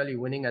 I'm not really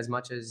winning as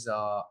much as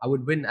I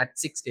would win at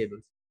 6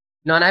 tables.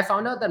 And I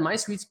found out that my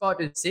sweet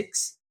spot is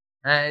 6,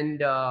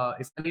 and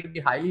if I need to be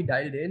highly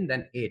dialed in,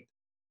 then 8.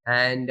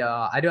 And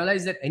I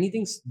realized that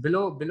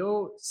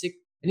below 6,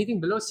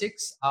 anything below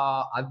 6,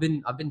 I've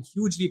been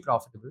hugely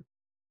profitable.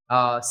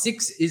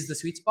 6 is the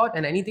sweet spot,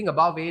 and anything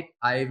above 8,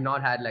 I've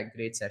not had like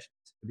great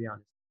sessions, to be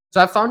honest.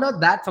 So I found out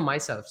that for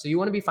myself. So you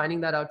want to be finding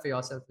that out for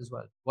yourself as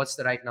well. What's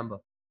the right number?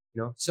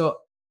 So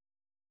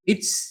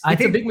it's I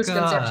it's a big think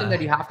misconception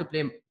that you have to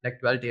play like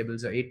 12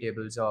 tables or 8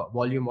 tables or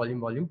volume, volume,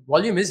 volume.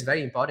 Volume is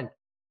very important.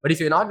 But if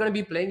you're not going to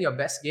be playing your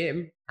best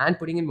game and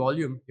putting in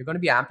volume, you're going to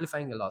be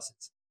amplifying your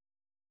losses.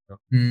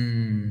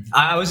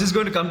 I was just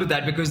going to come to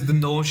that because the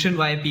notion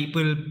why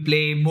people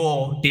play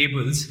more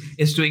tables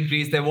is to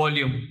increase their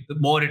volume, the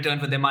more return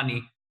for their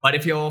money. But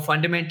if you're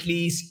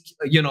fundamentally,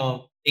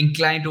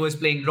 inclined towards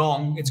playing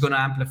wrong, it's going to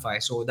amplify.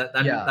 So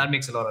Yeah. that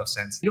makes a lot of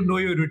sense. You know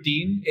your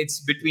routine. It's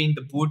between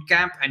the boot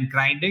camp and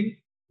grinding,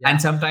 Yeah. and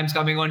sometimes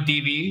coming on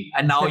TV.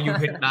 And now you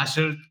hit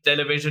national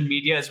television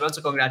media as well.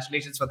 So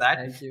congratulations for that.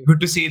 Thank you. Good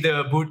to see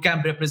the boot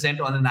camp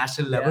represent on a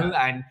national level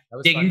Yeah, and that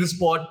was taking fun. the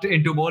sport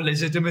into more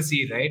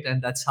legitimacy, right?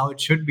 And that's how it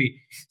should be.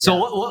 So,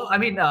 Yeah. I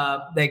mean,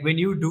 like when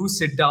you do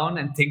sit down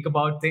and think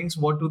about things,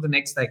 what do the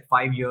next like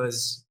 5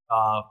 years?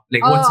 What's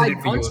in I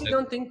it for you? honestly Like,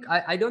 don't think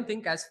I don't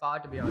think as far,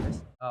 to be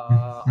honest.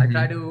 I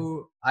try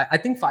to. I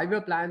think 5-year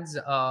plans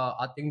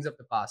are things of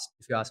the past.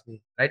 If you ask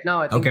me, right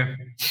now, I think okay.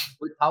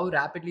 with how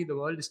rapidly the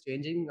world is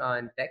changing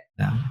in tech,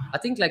 Yeah. I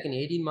think like an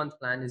 18-month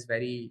plan is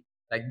very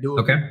like doable.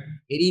 Okay.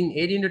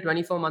 18 to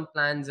 24-month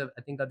plans,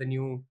 I think, are the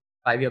new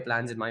 5-year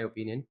plans in my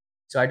opinion.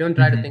 So I don't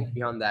try to think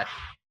beyond that.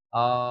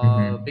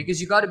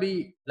 Because you got to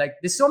be like,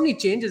 there's so many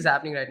changes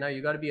happening right now.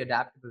 You got to be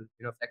adaptable,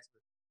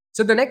 flexible.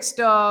 So the next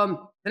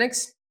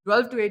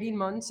 12 to 18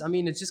 months, I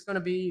mean, it's just going to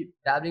be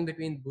dabbling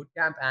between boot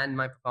camp and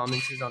my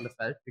performances on the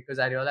felt, because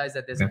I realize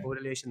that there's a Okay.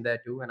 correlation there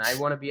too, and I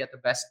want to be at the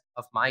best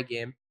of my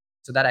game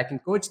so that I can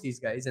coach these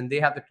guys and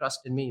they have the trust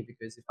in me,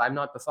 because if I'm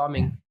not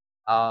performing,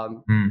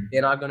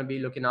 they're not going to be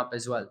looking up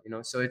as well.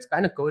 So it's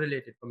kind of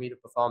correlated for me to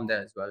perform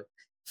there as well.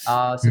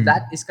 So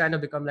that is kind of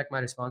become like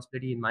my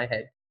responsibility in my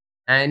head.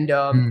 And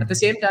at the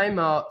same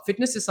time,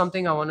 fitness is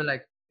something I want to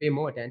like pay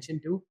more attention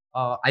to.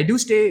 I do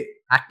stay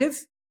active.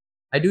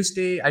 I do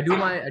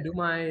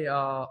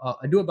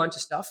a bunch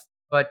of stuff,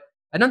 but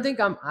I don't think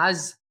I'm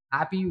as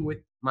happy with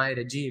my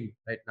regime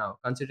right now,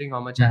 considering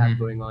how much I have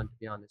going on, to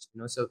be honest.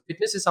 So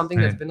fitness is something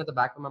that's Right. been at the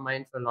back of my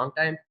mind for a long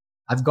time.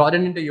 I've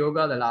gotten into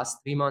yoga the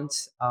last 3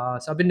 months.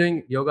 So I've been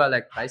doing yoga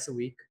like twice a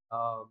week.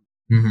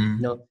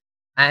 You know,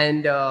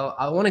 and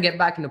I want to get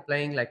back into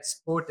playing like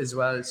sport as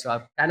well. So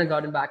I've kind of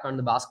gotten back on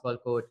the basketball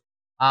court.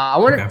 I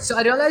want to. Okay. So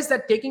I realized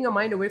that taking your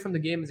mind away from the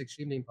game is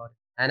extremely important,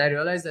 and I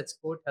realized that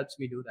sport helps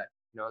me do that.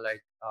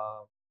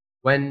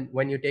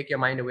 When you take your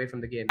mind away from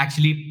the game.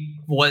 Actually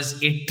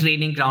was a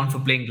training ground for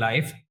playing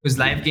live, because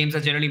live games are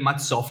generally much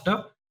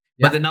softer.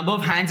 Yeah. But the number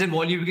of hands and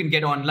volume you can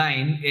get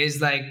online is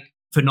like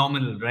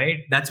phenomenal, right?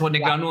 That's what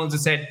Negreanu also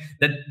said,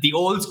 that the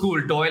old school,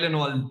 Doyle and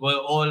all were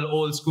all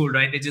old school,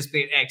 right? They just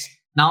played X.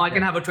 Now I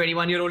can have a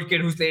 21-year-old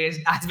kid who plays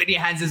as many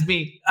hands as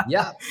me.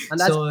 Yeah, and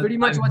that's So pretty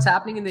much I'm- what's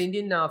happening in the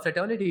Indian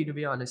fraternity, to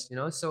be honest.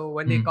 So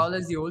when they call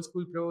us the old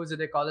school pros, or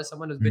they call us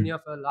someone who's been here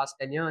for the last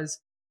 10 years,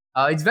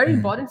 it's very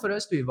important for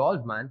us to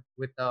evolve, man,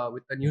 with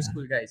the new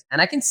school guys.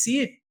 And I can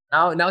see it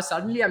now. Now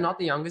suddenly I'm not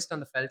the youngest on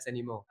the felts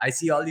anymore. I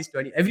see all these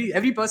 20.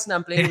 Every person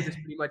I'm playing with is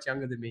pretty much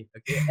younger than me.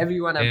 Okay,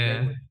 everyone I'm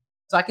playing with.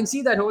 So I can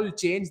see that whole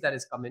change that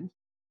is coming.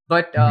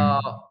 But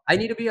I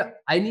need to be a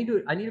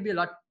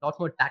lot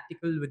more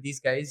tactical with these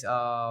guys.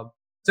 So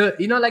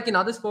like in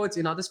other sports,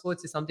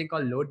 there's something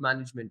called load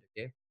management.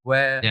 Okay,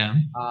 where Yeah.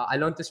 I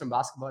learned this from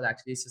basketball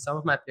actually. So some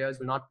of my players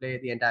will not play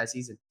the entire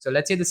season. So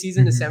let's say the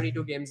season is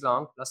 72 games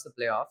long plus the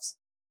playoffs.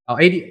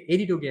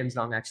 82 games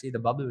long actually. The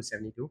bubble was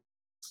 72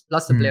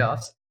 plus the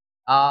playoffs.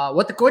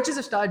 What the coaches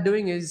have started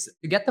doing is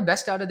to get the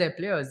best out of their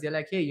players. They're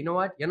like, hey, you know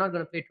what? You're not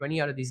going to play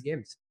 20 out of these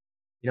games.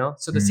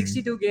 So the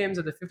 62 games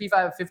or the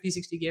 55, 50,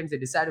 60 games they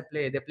decide to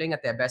play, they're playing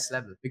at their best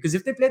level. Because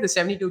if they play the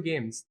 72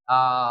 games,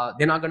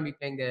 they're not going to be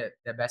playing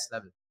their best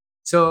level.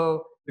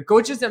 So the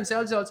coaches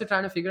themselves are also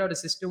trying to figure out a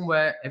system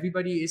where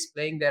everybody is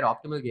playing their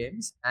optimal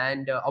games.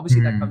 And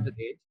obviously that comes with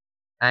age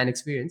and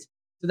experience.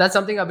 So that's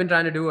something I've been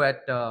trying to do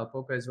at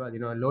poker as well.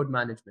 Load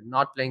management,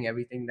 not playing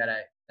everything that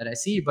I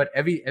see, but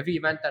every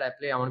event that I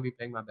play, I want to be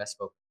playing my best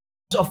poker.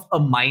 Of a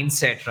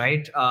mindset,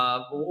 right?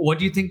 What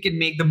do you think can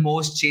make the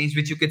most change,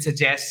 which you could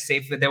suggest, say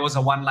if there was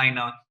a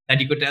one-liner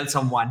that you could tell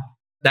someone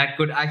that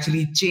could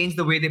actually change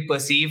the way they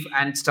perceive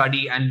and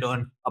study and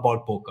learn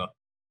about poker?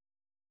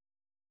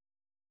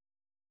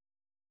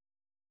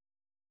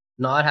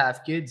 Not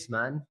have kids,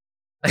 man.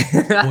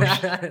 No.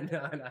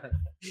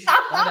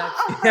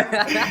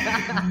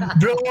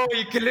 Bro,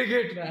 you're killing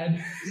it,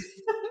 man.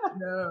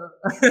 No.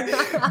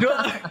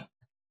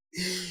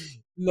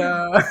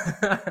 No.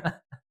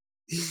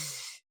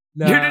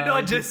 No. You did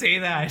not just say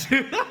that.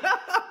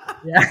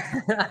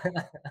 Yeah.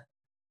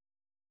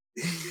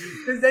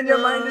 Because then your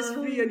mind is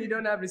free and you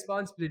don't have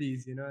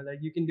responsibilities, like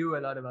you can do a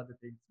lot of other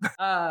things.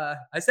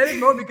 I said it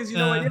more because,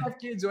 when you have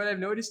kids, what I've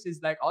noticed is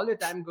like all your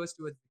time goes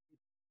towards the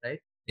kids, right?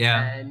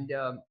 Yeah. And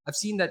I've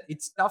seen that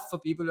it's tough for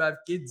people who have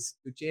kids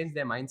to change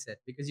their mindset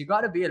because you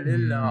got to be a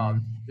little,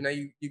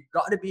 Mm. you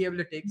got to be able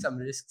to take some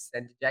risks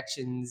and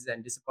rejections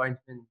and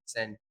disappointments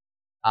and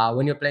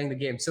when you're playing the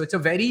game. So it's a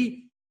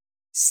very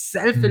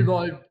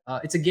self-involved,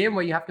 it's a game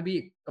where you have to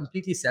be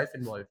completely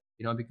self-involved,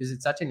 because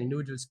it's such an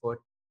individual sport.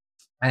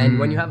 And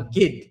when you have a Mm.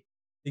 kid,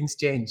 things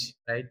change,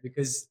 right?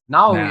 Because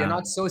now you're Yeah.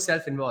 not so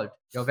self-involved.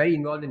 You're very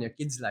involved in your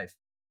kid's life,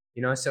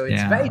 so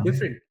it's very Yeah.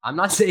 different. I'm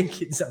not saying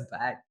kids are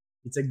bad.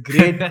 It's a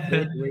great,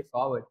 great way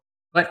forward.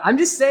 But I'm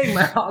just saying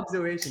my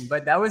observation.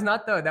 But that was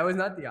not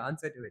the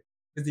answer to it.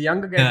 Because the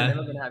younger guys are Yeah.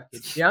 never gonna have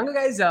kids. The younger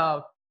guys,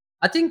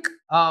 I think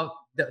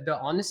the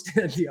honest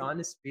the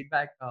honest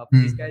feedback for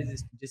these guys Mm.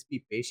 is to just be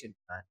patient,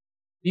 man.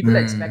 People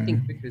are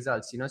expecting quick Mm.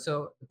 results,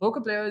 so the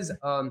poker players,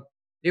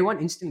 they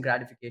want instant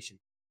gratification.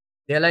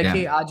 They're like,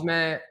 hey, Yeah. आज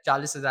मैं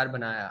 40,000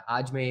 बनाया,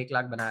 आज मैं 1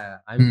 लाख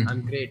बनाया. I'm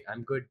Mm. great,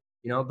 I'm good,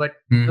 But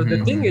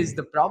the thing is, Mm.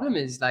 the problem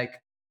is like,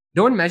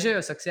 don't measure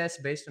your success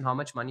based on how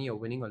much money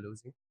you're winning or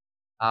losing.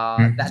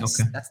 Okay.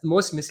 That's the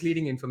most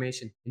misleading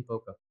information in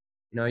poker.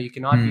 You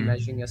cannot be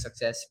measuring your Mm.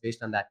 success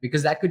based on that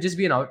because that could just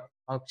be an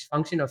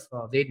function of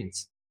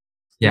variance.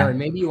 Yeah.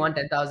 Maybe you won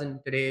 10,000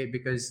 today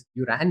because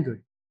you ran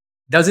good.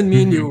 Doesn't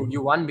mean you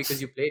Mm. won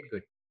because you played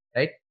good,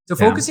 right? So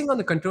Yeah. focusing on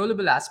the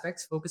controllable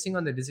aspects, focusing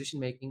on the decision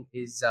making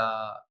is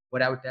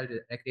what I would tell the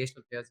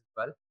recreational players as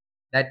well.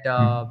 That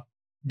Mm.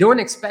 don't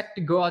expect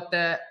to go out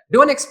there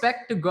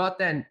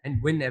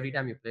and win every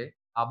time you play,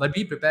 but Mm.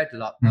 be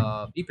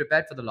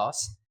prepared for the loss.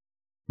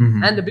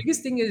 And the Mm.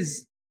 biggest thing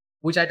is,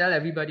 which I tell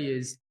everybody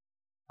is,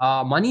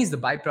 money is the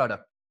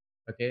byproduct.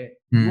 Okay,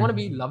 you want to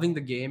be Mm. loving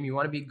the game. You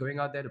want to be going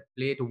out there to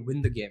play to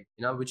win the game.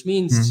 Which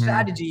means Mhm.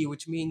 strategy,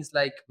 which means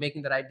like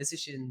making the right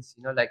decisions.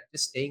 Like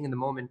just staying in the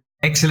moment.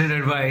 Excellent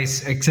advice.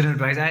 Excellent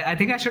advice. I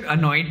think I should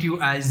anoint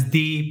you as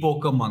the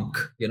poker monk.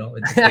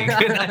 It's a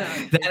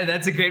thing.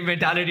 That's a great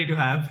mentality to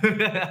have.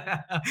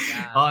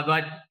 Yeah.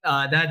 But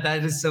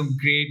that is some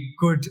great,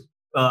 good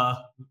uh,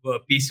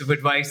 piece of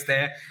advice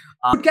there.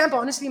 Boot camp,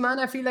 honestly, man,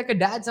 I feel like a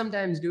dad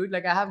sometimes, dude.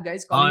 Like I have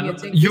guys calling me and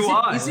saying, You "Is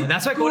are. it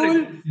That's why I call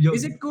it. cool?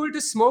 Is You. it cool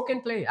to smoke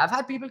and play?" I've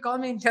had people call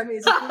me and tell me,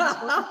 "Is it cool to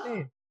smoke and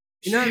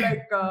play?"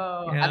 Like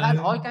I've had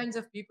Yeah. all kinds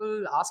of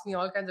people ask me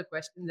all kinds of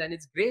questions, and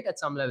it's great at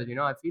some level.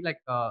 I feel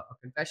like a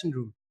confession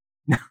room.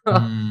 Yeah,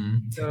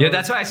 So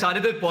that's why I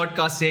started the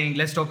podcast saying,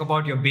 let's talk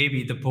about your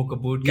baby, the Poker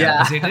Boot Camp,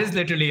 yeah, because it is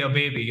literally a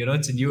baby.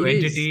 It's a new it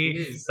is. It entity.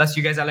 is. Plus,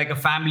 you guys are like a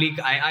family.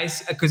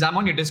 Because I'm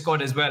on your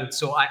Discord as well,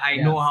 so I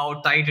Yeah. know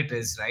how tight it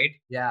is, right?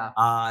 Yeah.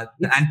 And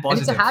It's a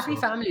positive. happy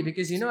So, family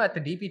because at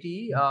the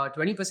DPT,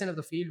 20% of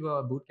the field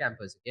were boot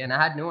campers. Okay? And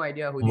I had no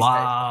idea who these guys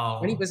were.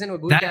 wow, 20% were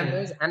boot that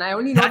campers, and I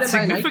only know that's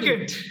them by an icon.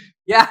 significant.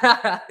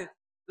 Yeah.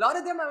 A lot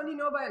of them I only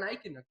know by an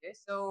icon. Okay.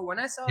 So when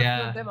I saw a few of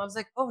Yeah. them, I was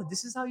like, oh,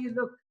 this is how you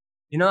look.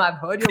 I've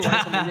heard your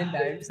voice a million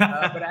times,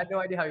 but I had no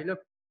idea how you look.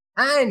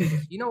 And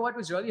what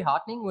was really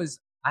heartening was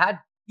I had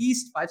at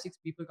least 5, 6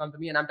 people come to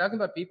me, and I'm talking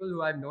about people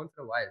who I've known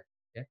for a while.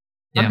 Okay.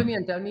 Come to Yeah. me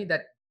and tell me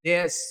that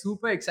they're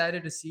super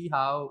excited to see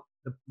how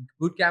the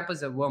boot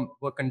campers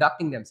were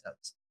conducting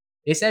themselves.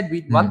 They said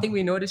one thing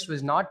we Mm. noticed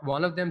was not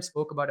one of them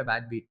spoke about a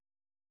bad beat.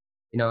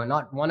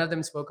 Not one of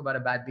them spoke about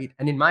a bad beat.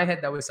 And in my head,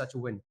 that was such a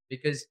win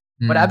because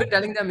what I've been Mm.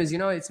 telling them is,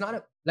 it's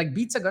not like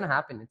beats are gonna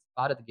happen. It's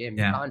part of the game.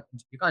 Yeah.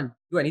 You can't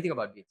do anything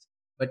about beats.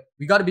 But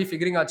we got to be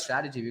figuring out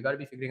strategy. We got to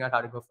be figuring out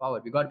how to go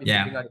forward. We got to be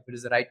Yeah. figuring out if it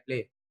is the right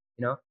play.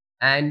 You know,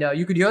 and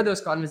you could hear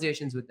those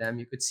conversations with them.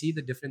 You could see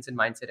the difference in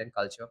mindset and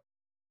culture.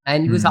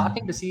 And it was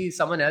heartening to Mm. see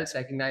someone else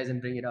recognize and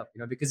bring it up.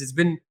 Because it's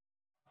been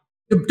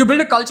to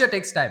build a culture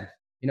takes time.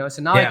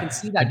 So now I can Yeah.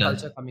 see It that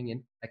does. culture coming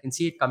in. I can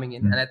see it coming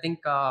in, and Mm. I think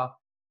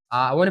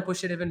I want to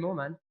push it even more,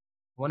 man.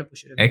 I want to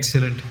push it even more.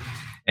 Excellent.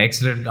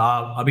 Excellent.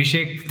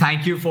 Abhishek,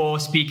 thank you for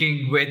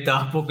speaking with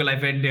Poker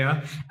Life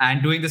India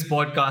and doing this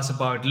podcast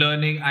about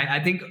learning. I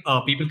think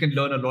people can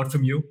learn a lot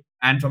from you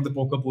and from the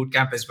Poker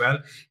Bootcamp as well.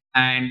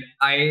 And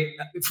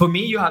for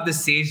me, you have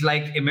this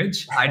sage-like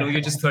image. I know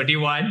you're just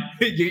 31,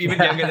 you're even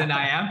younger than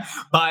I am,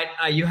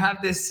 but you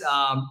have this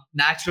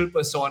natural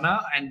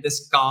persona and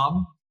this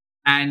calm.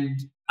 And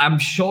I'm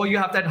sure you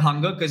have that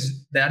hunger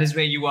because that is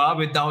where you are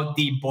without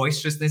the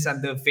boisterousness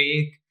and the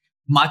fake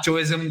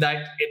machoism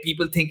that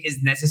people think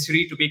is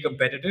necessary to be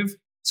competitive.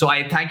 So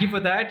I thank you for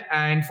that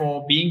and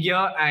for being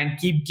here and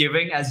keep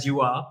giving as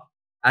you are,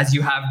 as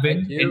you have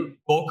Thank been in you.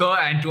 poker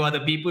and to other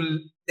people.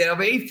 There are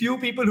very few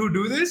people who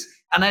do this,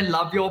 and I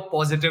love your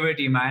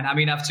positivity, man. I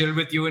mean, I've chilled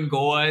with you in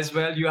Goa as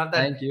well. You have that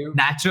Thank you.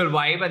 natural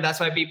vibe, and that's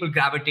why people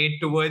gravitate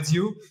towards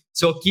you.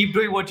 So keep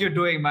doing what you're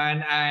doing,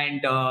 man,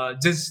 and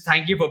just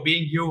thank you for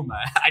being you,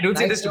 man. I don't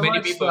say Thanks this to so many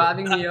much for people.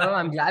 having me here.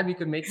 I'm glad we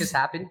could make this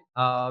happen.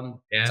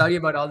 Yeah. Sorry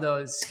about all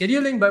the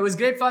scheduling, but it was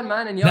great fun,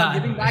 man. And you're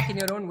giving Nah. back in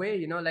your own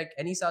way. Like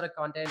any sort of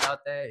content out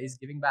there is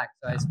giving back.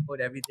 So I support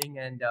everything,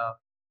 and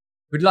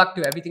good luck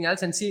to everything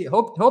else, and see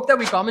hope that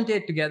we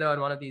commentate together on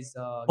one of these.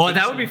 Oh,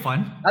 that would be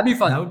fun. That'd be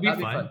fun. That would be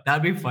fun.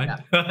 That'd be fun.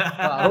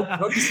 Yeah.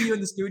 Hope to see you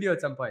in the studio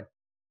at some point.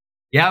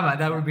 Yeah, man,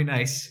 that would be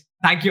nice.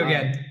 Thank you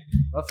again.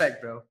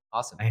 Perfect, bro.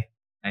 Awesome. Bye.